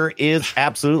 Choplifter is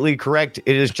absolutely correct.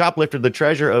 It is Choplifter, the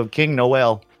treasure of King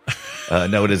Noel.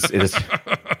 No, it is. It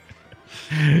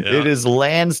is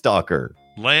Landstalker.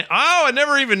 I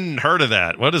never even heard of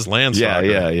that. What is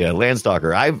Landstalker? Yeah.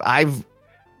 Landstalker.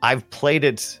 I've played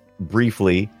it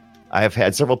briefly. I've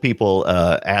had several people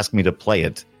ask me to play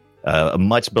it. A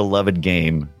much beloved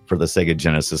game for the Sega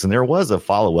Genesis, and there was a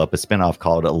follow-up, a spinoff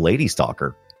called Lady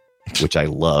Stalker, which I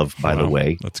love. By the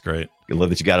way, that's great. I love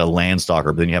that you got a Landstalker,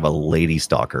 but then you have a Lady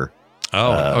Stalker.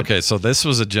 Oh, okay. So this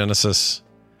was a Genesis.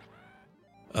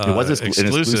 It was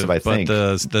exclusive, I think.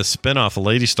 But the spinoff,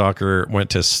 Lady Stalker, went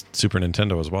to Super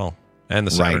Nintendo as well, and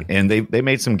the Saturn. Right, and they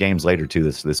made some games later too.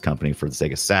 This company for the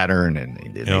Sega Saturn, and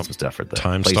they did some stuff for the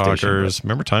Time Stalkers.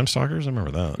 Remember Time Stalkers? I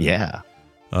remember that. Yeah.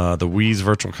 The Wii's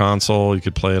Virtual Console, you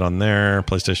could play it on there.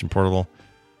 PlayStation Portable.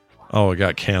 Oh, it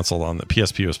got canceled on the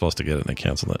PSP. Was supposed to get it, and they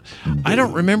canceled it. I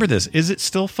don't remember this. Is it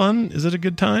still fun? Is it a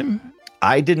good time?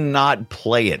 I did not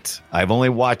play it. I've only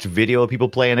watched video of people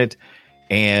playing it,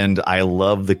 and I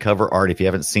love the cover art. If you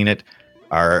haven't seen it,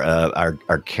 our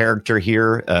character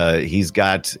here, he's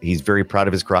very proud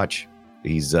of his crotch.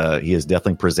 He is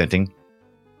definitely presenting.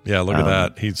 Yeah, look at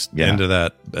that. He's into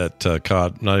that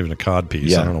COD, not even a COD piece.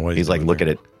 Yeah. I don't know what he's like, look at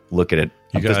it. I'm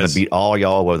just going to beat all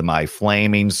y'all with my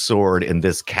flaming sword in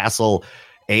this castle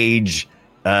age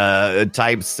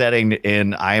type setting,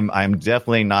 and I'm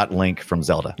definitely not Link from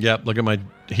Zelda. Yep, look at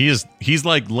he's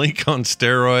like Link on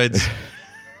steroids.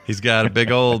 He's got a big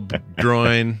old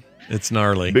groin. It's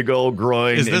gnarly. Big old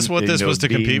groin. Is this what this was to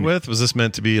compete with? Was this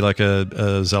meant to be like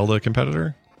a Zelda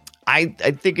competitor? I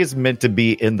think it's meant to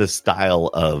be in the style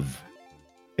of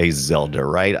a Zelda,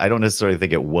 right? I don't necessarily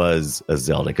think it was a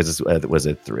Zelda because it was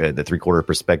the 3/4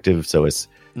 perspective. So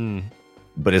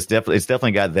but it's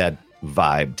definitely got that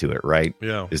vibe to it, right?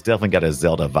 Yeah, it's definitely got a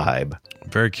Zelda vibe. I'm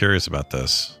very curious about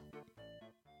this.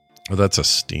 Oh, that's a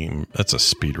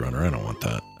speedrunner. I don't want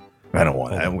that. I don't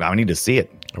want it. I need to see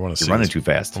it. I want to see. You're running too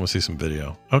fast. I want to see some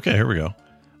video. Okay, here we go.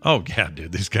 Oh yeah,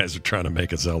 dude, these guys are trying to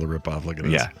make a Zelda ripoff. Look at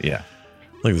this. Yeah.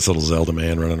 Look at this little Zelda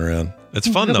man running around. It's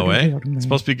fun though, eh? It's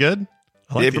supposed to be good.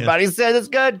 Everybody says it's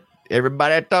good.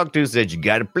 Everybody I talked to said you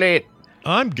got to play it.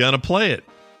 I'm gonna play it.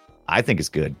 I think it's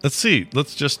good. Let's see.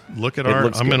 Let's just look at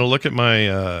I'm going to look at my.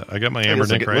 I got my Amber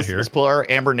Nick right here. Let's pull our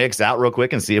Amber Nicks out real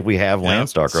quick and see if we have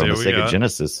Landstalker on the Sega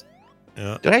Genesis.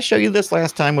 Yeah. Did I show you this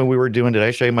last time when we were doing? Did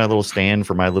I show you my little stand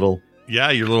for my little?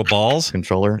 Yeah, your little balls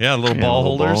controller. Yeah, little ball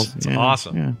holders. Balls. It's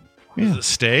awesome. Yeah. Does it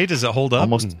stay? Does it hold up?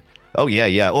 Almost. Oh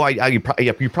yeah. Oh,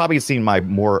 you probably seen my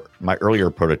earlier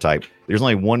prototype. There's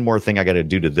only one more thing I got to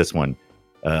do to this one,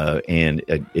 and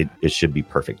it should be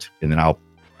perfect. And then I'll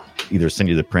either send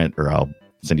you the print or I'll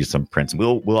send you some prints.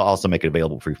 We'll also make it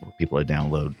available for people to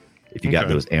download if you got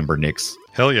those Amber Nicks.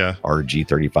 Hell yeah,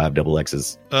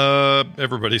 RG35XXs.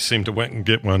 Everybody seemed to went and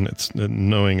get one. It's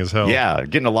annoying as hell. Yeah,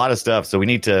 getting a lot of stuff. So we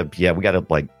need to. Yeah, we got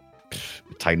to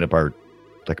tighten up our.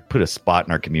 Put a spot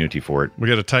in our community for it. We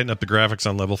got to tighten up the graphics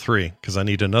on level 3 because I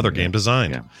need another game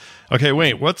designed. Yeah. Okay,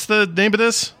 wait. What's the name of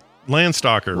this?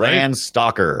 Landstalker, right?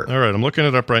 Landstalker. All right, I'm looking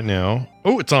it up right now.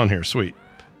 Oh, it's on here. Sweet.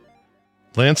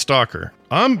 Landstalker.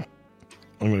 I'm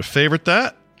going to favorite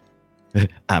that.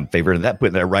 I'm favoriting that.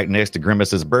 Putting that right next to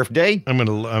Grimace's birthday. I'm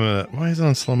gonna. Why is it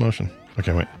on slow motion?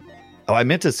 Okay, wait. Oh, I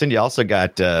meant to send you. Also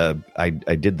got. I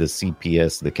did the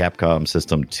CPS, the Capcom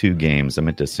System 2 games. I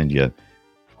meant to send you.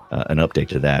 An update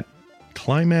to that.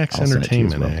 Climax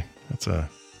Entertainment, eh? That's a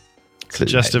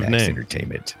suggestive name.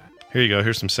 Entertainment. Here you go.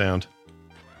 Here's some sound.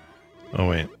 Oh,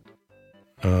 wait.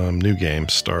 New game.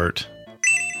 Start.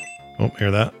 Oh,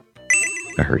 hear that?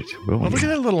 I heard it. Oh, look at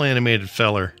that little animated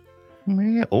feller.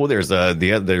 Oh, there's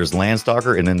there's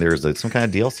Landstalker, and then there's some kind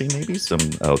of DLC, maybe?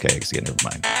 Okay, I see it. Never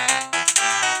mind.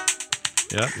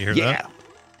 Yeah, you hear that?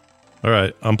 All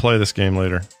right. I'll play this game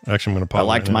later. Actually, I'm going to pause. I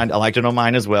liked it on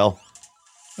mine as well.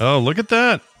 Oh, look at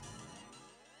that.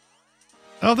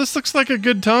 Oh, this looks like a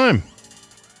good time.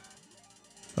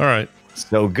 All right.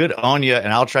 So good on you,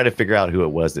 and I'll try to figure out who it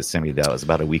was that sent me that. It was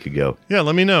about a week ago. Yeah,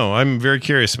 let me know. I'm very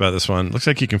curious about this one. Looks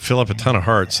like you can fill up a ton of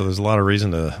hearts, so there's a lot of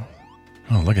reason to...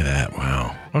 Oh, look at that.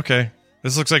 Wow. Okay.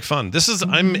 This looks like fun.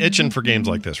 I'm itching for games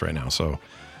like this right now, so...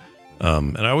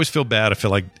 and I always feel bad. I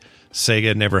feel like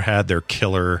Sega never had their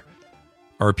killer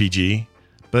RPG,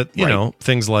 but, you know,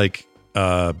 things like...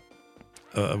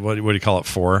 what do you call it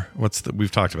for?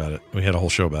 We've talked about it. We had a whole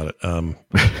show about it.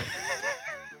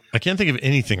 I can't think of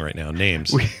anything right now.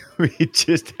 Names. We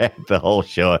just had the whole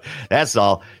show. That's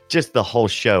all. Just the whole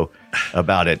show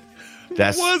about it.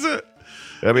 What was it?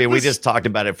 I mean, we just talked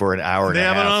about it for an hour and a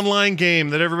half. They have an online game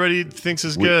that everybody thinks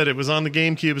is good. It was on the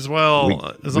GameCube as well.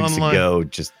 It was weeks online. Ago,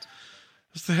 what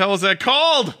the hell is that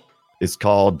called? It's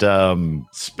called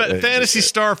Phantasy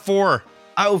Star 4.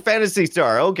 Oh, Phantasy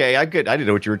Star. Okay, I didn't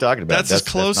know what you were talking about. That's as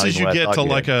close as you get to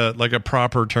like a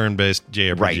proper turn-based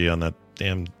JRPG on that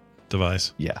damn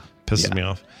device. Yeah. Pisses me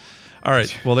off. All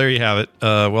right. Well, there you have it.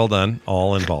 Well done.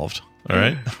 All involved. All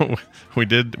right. we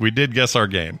did guess our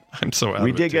game. I'm so out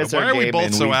we of did it. guess Why our are game. we both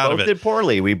and so we out both of it? did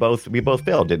poorly. We both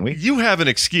failed, didn't we? You have an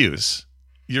excuse.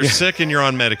 You're sick and you're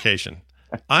on medication.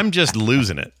 I'm just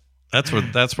losing it. That's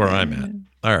where I'm at.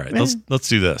 All right. Let's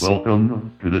do this.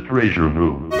 Welcome to the treasure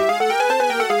room.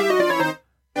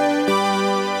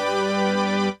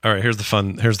 All right. Here's the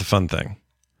fun thing.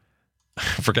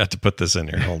 I forgot to put this in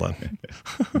here. Hold on.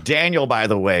 Daniel, by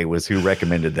the way, was who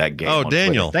recommended that game. Oh,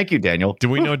 Daniel. Twitter. Thank you, Daniel. Do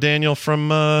we know Daniel from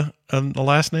the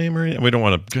last name? Or we don't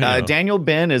want to. Daniel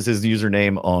Ben is his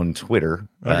username on Twitter.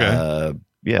 Okay.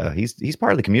 Yeah, he's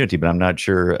part of the community, but I'm not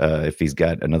sure if he's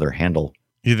got another handle.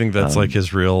 You think that's like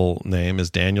his real name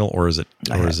is Daniel, or is it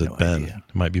Ben? Idea.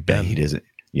 It might be Ben. Yeah, he doesn't.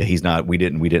 Yeah, he's not. We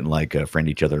didn't like friend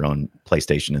each other on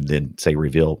PlayStation and then say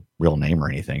reveal real name or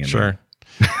anything. Sure.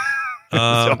 So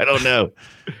I don't know.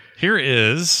 Here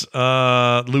is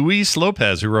Luis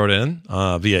Lopez, who wrote in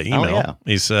via email. Oh, yeah.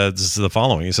 He says the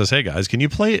following. He says, "Hey guys, you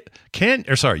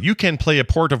can play a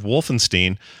port of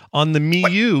Wolfenstein on the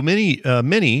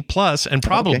Mini Plus and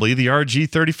probably the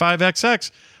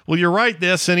RG35XX." Well, you're right. The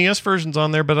SNES version's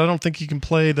on there, but I don't think you can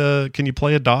play Can you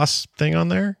play a DOS thing on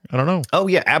there? I don't know. Oh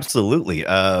yeah, absolutely.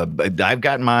 I've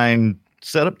got mine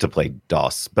set up to play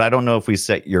DOS, but I don't know if we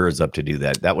set yours up to do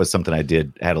that. That was something I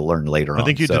had to learn later on. I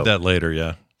think you did that later.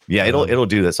 Yeah. Yeah, it'll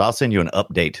do this. I'll send you an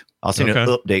update. I'll send you an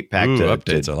update pack to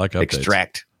updates. I like updates.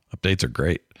 Extract. Updates are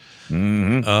great.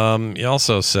 Mm-hmm. He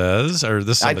also says, or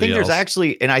this. I think there's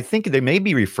actually, and I think they may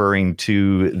be referring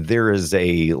to there is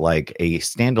a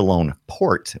standalone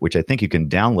port, which I think you can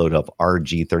download up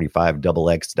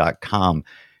rg35xx.com.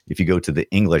 If you go to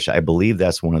the English, I believe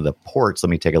that's one of the ports. Let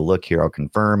me take a look here. I'll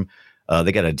confirm.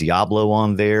 They got a Diablo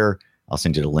on there. I'll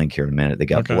send you the link here in a minute. They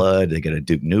got Blood. They got a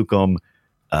Duke Nukem.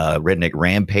 Redneck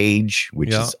Rampage,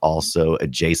 which is also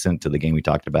adjacent to the game we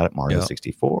talked about at Mario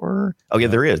 64. Oh yeah,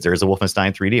 there is a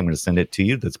Wolfenstein 3D. I'm going to send it to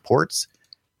you. That's ports,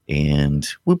 and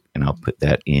I'll put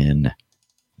that in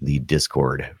the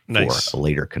Discord for a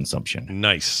later consumption.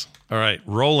 Nice. All right,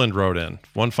 Roland wrote in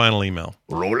one final email.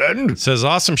 Roland says,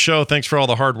 "Awesome show. Thanks for all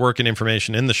the hard work and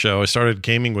information in the show. I started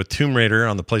gaming with Tomb Raider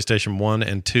on the PlayStation 1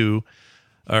 and 2.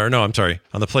 On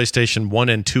the PlayStation 1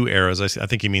 and 2 eras. I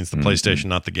think he means the PlayStation,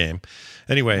 not the game.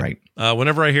 Anyway,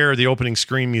 whenever I hear the opening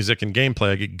screen music and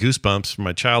gameplay, I get goosebumps from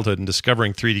my childhood and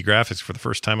discovering 3D graphics for the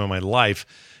first time in my life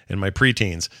in my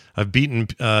preteens. I've beaten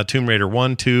Tomb Raider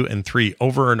 1, 2, and 3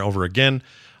 over and over again.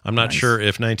 I'm not sure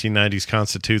if 1990s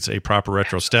constitutes a proper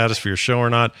retro status for your show or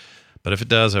not, but if it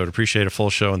does, I would appreciate a full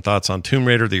show and thoughts on Tomb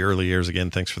Raider, the early years.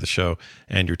 Again, thanks for the show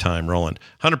and your time, Roland.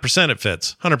 100% it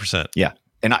fits. 100%. Yeah.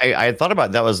 And I thought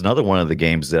about that was another one of the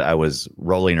games that I was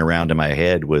rolling around in my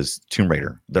head was Tomb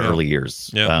Raider, the early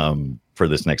years for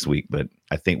this next week. But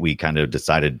I think we kind of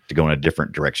decided to go in a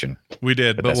different direction. We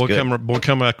did, but we'll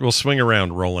come back. We'll swing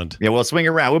around, Roland. Yeah, we'll swing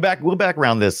around. We'll back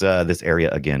around this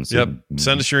area again soon. Yep.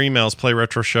 Send us your emails,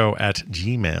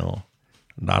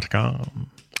 playretroshow@gmail.com.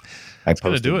 I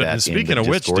posted do it. that. And speaking of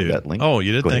which, Discord, dude. link. Oh,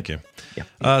 you did. Go Thank ahead. you.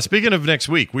 Yeah. Speaking of next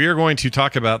week, we are going to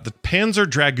talk about the Panzer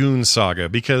Dragoon saga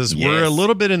because we're a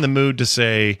little bit in the mood to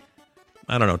say,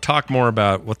 I don't know, talk more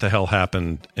about what the hell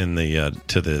happened in the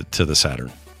to the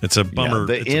Saturn. It's a bummer.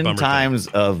 The end times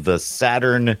of the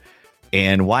Saturn,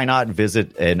 and why not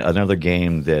visit another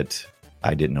game that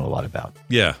I didn't know a lot about?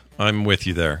 Yeah, I'm with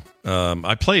you there.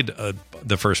 I played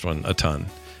the first one a ton.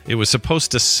 It was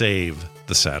supposed to save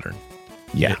the Saturn.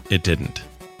 Yeah, it didn't.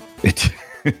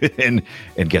 and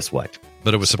guess what?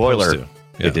 But it was supposed to.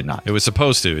 Yeah. It did not. It was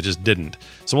supposed to. It just didn't.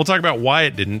 So we'll talk about why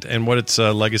it didn't and what its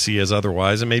legacy is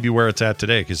otherwise, and maybe where it's at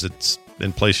today, because it's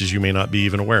in places you may not be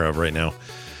even aware of right now.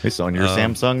 It's on your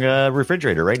Samsung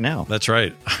refrigerator right now. That's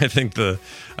right. I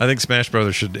think Smash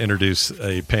Brothers should introduce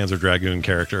a Panzer Dragoon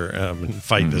character and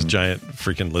fight this giant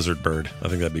freaking lizard bird. I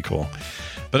think that'd be cool.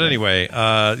 But anyway,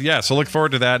 so look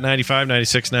forward to that. 95,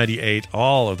 96, 98,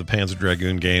 all of the Panzer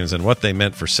Dragoon games and what they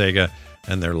meant for Sega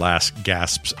and their last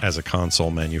gasps as a console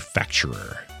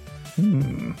manufacturer.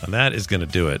 And that is going to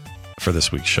do it for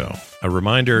this week's show. A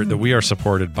reminder that we are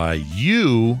supported by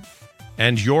you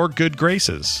and your good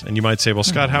graces. And you might say, well,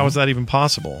 Scott, how is that even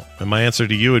possible? And my answer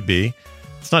to you would be,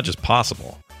 it's not just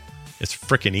possible. It's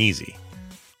freaking easy.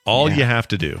 All you have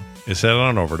to do is head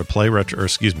on over to what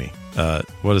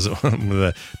is it?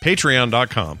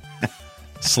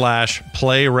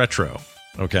 Patreon.com/playretro.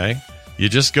 Okay. You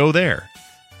just go there.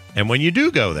 And when you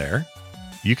do go there,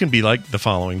 you can be like the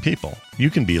following people.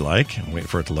 You can be like, wait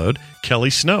for it to load,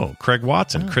 Kelly Snow, Craig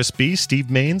Watson, Chris B., Steve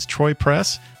Maines, Troy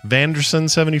Press,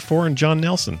 Vanderson74, and John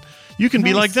Nelson. You can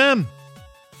be like them.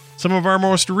 Some of our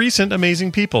most recent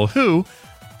amazing people who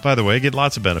by the way, get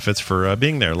lots of benefits for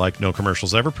being there, like no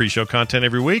commercials ever, pre-show content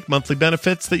every week, monthly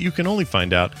benefits that you can only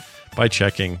find out by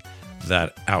checking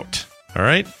that out. All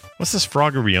right? What's this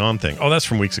Frogger Beyond thing? Oh, that's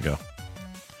from weeks ago.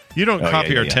 You don't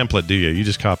copy our template, do you? You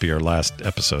just copy our last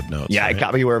episode notes. Yeah, right? I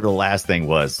copy wherever the last thing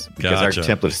was because our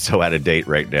template is so out of date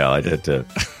right now. I did to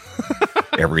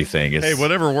everything. Hey,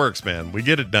 whatever works, man. We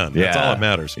get it done. That's all that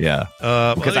matters. Yeah.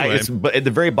 Because anyway. But at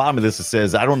the very bottom of this, it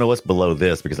says, I don't know what's below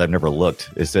this because I've never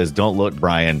looked. It says, don't look,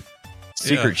 Brian.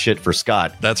 Secret shit for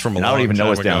Scott. That's from a long I don't even know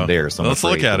what's ago. down there. So let's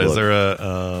look at it. Is there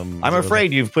a... I'm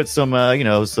afraid you've put some,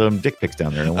 some dick pics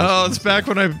down there. Oh, it's back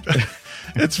when I...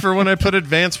 It's for when I put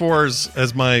Advance Wars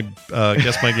as my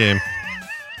Guess My Game. It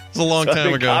was a long time I've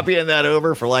been ago. Copying that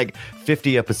over for like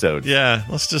 50 episodes. Yeah,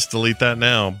 let's just delete that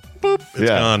now. Boop. It's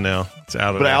gone now. It's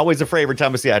out of But there. I'm always afraid every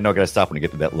time I see it, I know I got to stop when I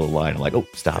get to that little line. I'm like, oh,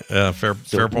 stop. Yeah, fair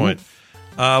point.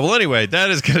 Well, anyway, that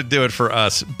is going to do it for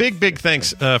us. Big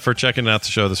thanks for checking out the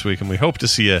show this week, and we hope to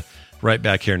see you right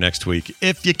back here next week.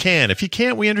 If you can. If you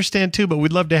can't, we understand too, but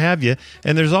we'd love to have you,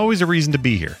 and there's always a reason to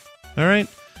be here. All right?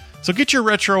 So get your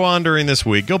retro on during this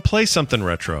week. Go play something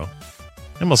retro,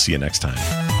 and we'll see you next time.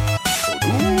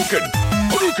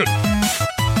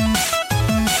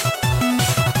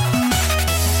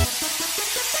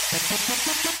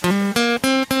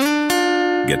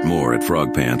 Get more at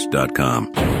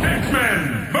frogpants.com.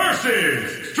 X-Men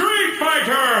versus Street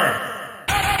Fighter!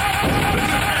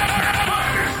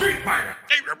 Street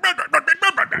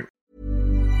Fighter!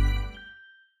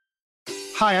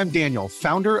 Hi, I'm Daniel,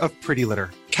 founder of Pretty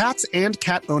Litter. Cats and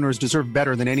cat owners deserve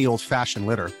better than any old-fashioned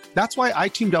litter. That's why I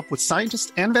teamed up with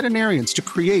scientists and veterinarians to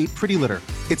create Pretty Litter.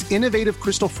 Its innovative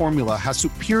crystal formula has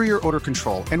superior odor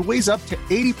control and weighs up to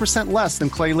 80% less than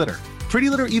clay litter. Pretty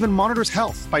Litter even monitors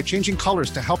health by changing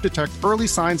colors to help detect early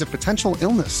signs of potential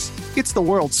illness. It's the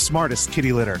world's smartest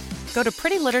kitty litter. Go to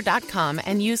prettylitter.com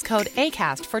and use code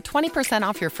ACAST for 20%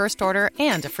 off your first order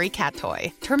and a free cat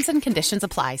toy. Terms and conditions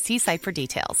apply. See site for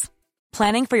details.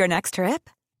 Planning for your next trip?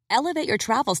 Elevate your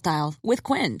travel style with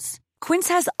Quince. Quince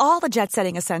has all the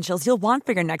jet-setting essentials you'll want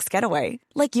for your next getaway,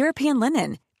 like European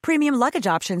linen, premium luggage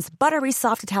options, buttery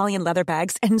soft Italian leather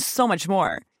bags, and so much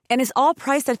more. And is all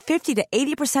priced at 50 to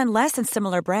 80% less than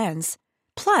similar brands.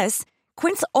 Plus,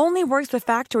 Quince only works with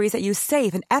factories that use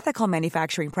safe and ethical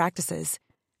manufacturing practices.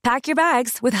 Pack your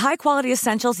bags with high-quality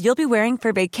essentials you'll be wearing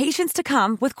for vacations to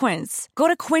come with Quince. Go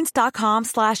to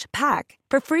quince.com/pack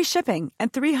for free shipping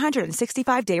and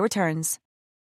 365-day returns.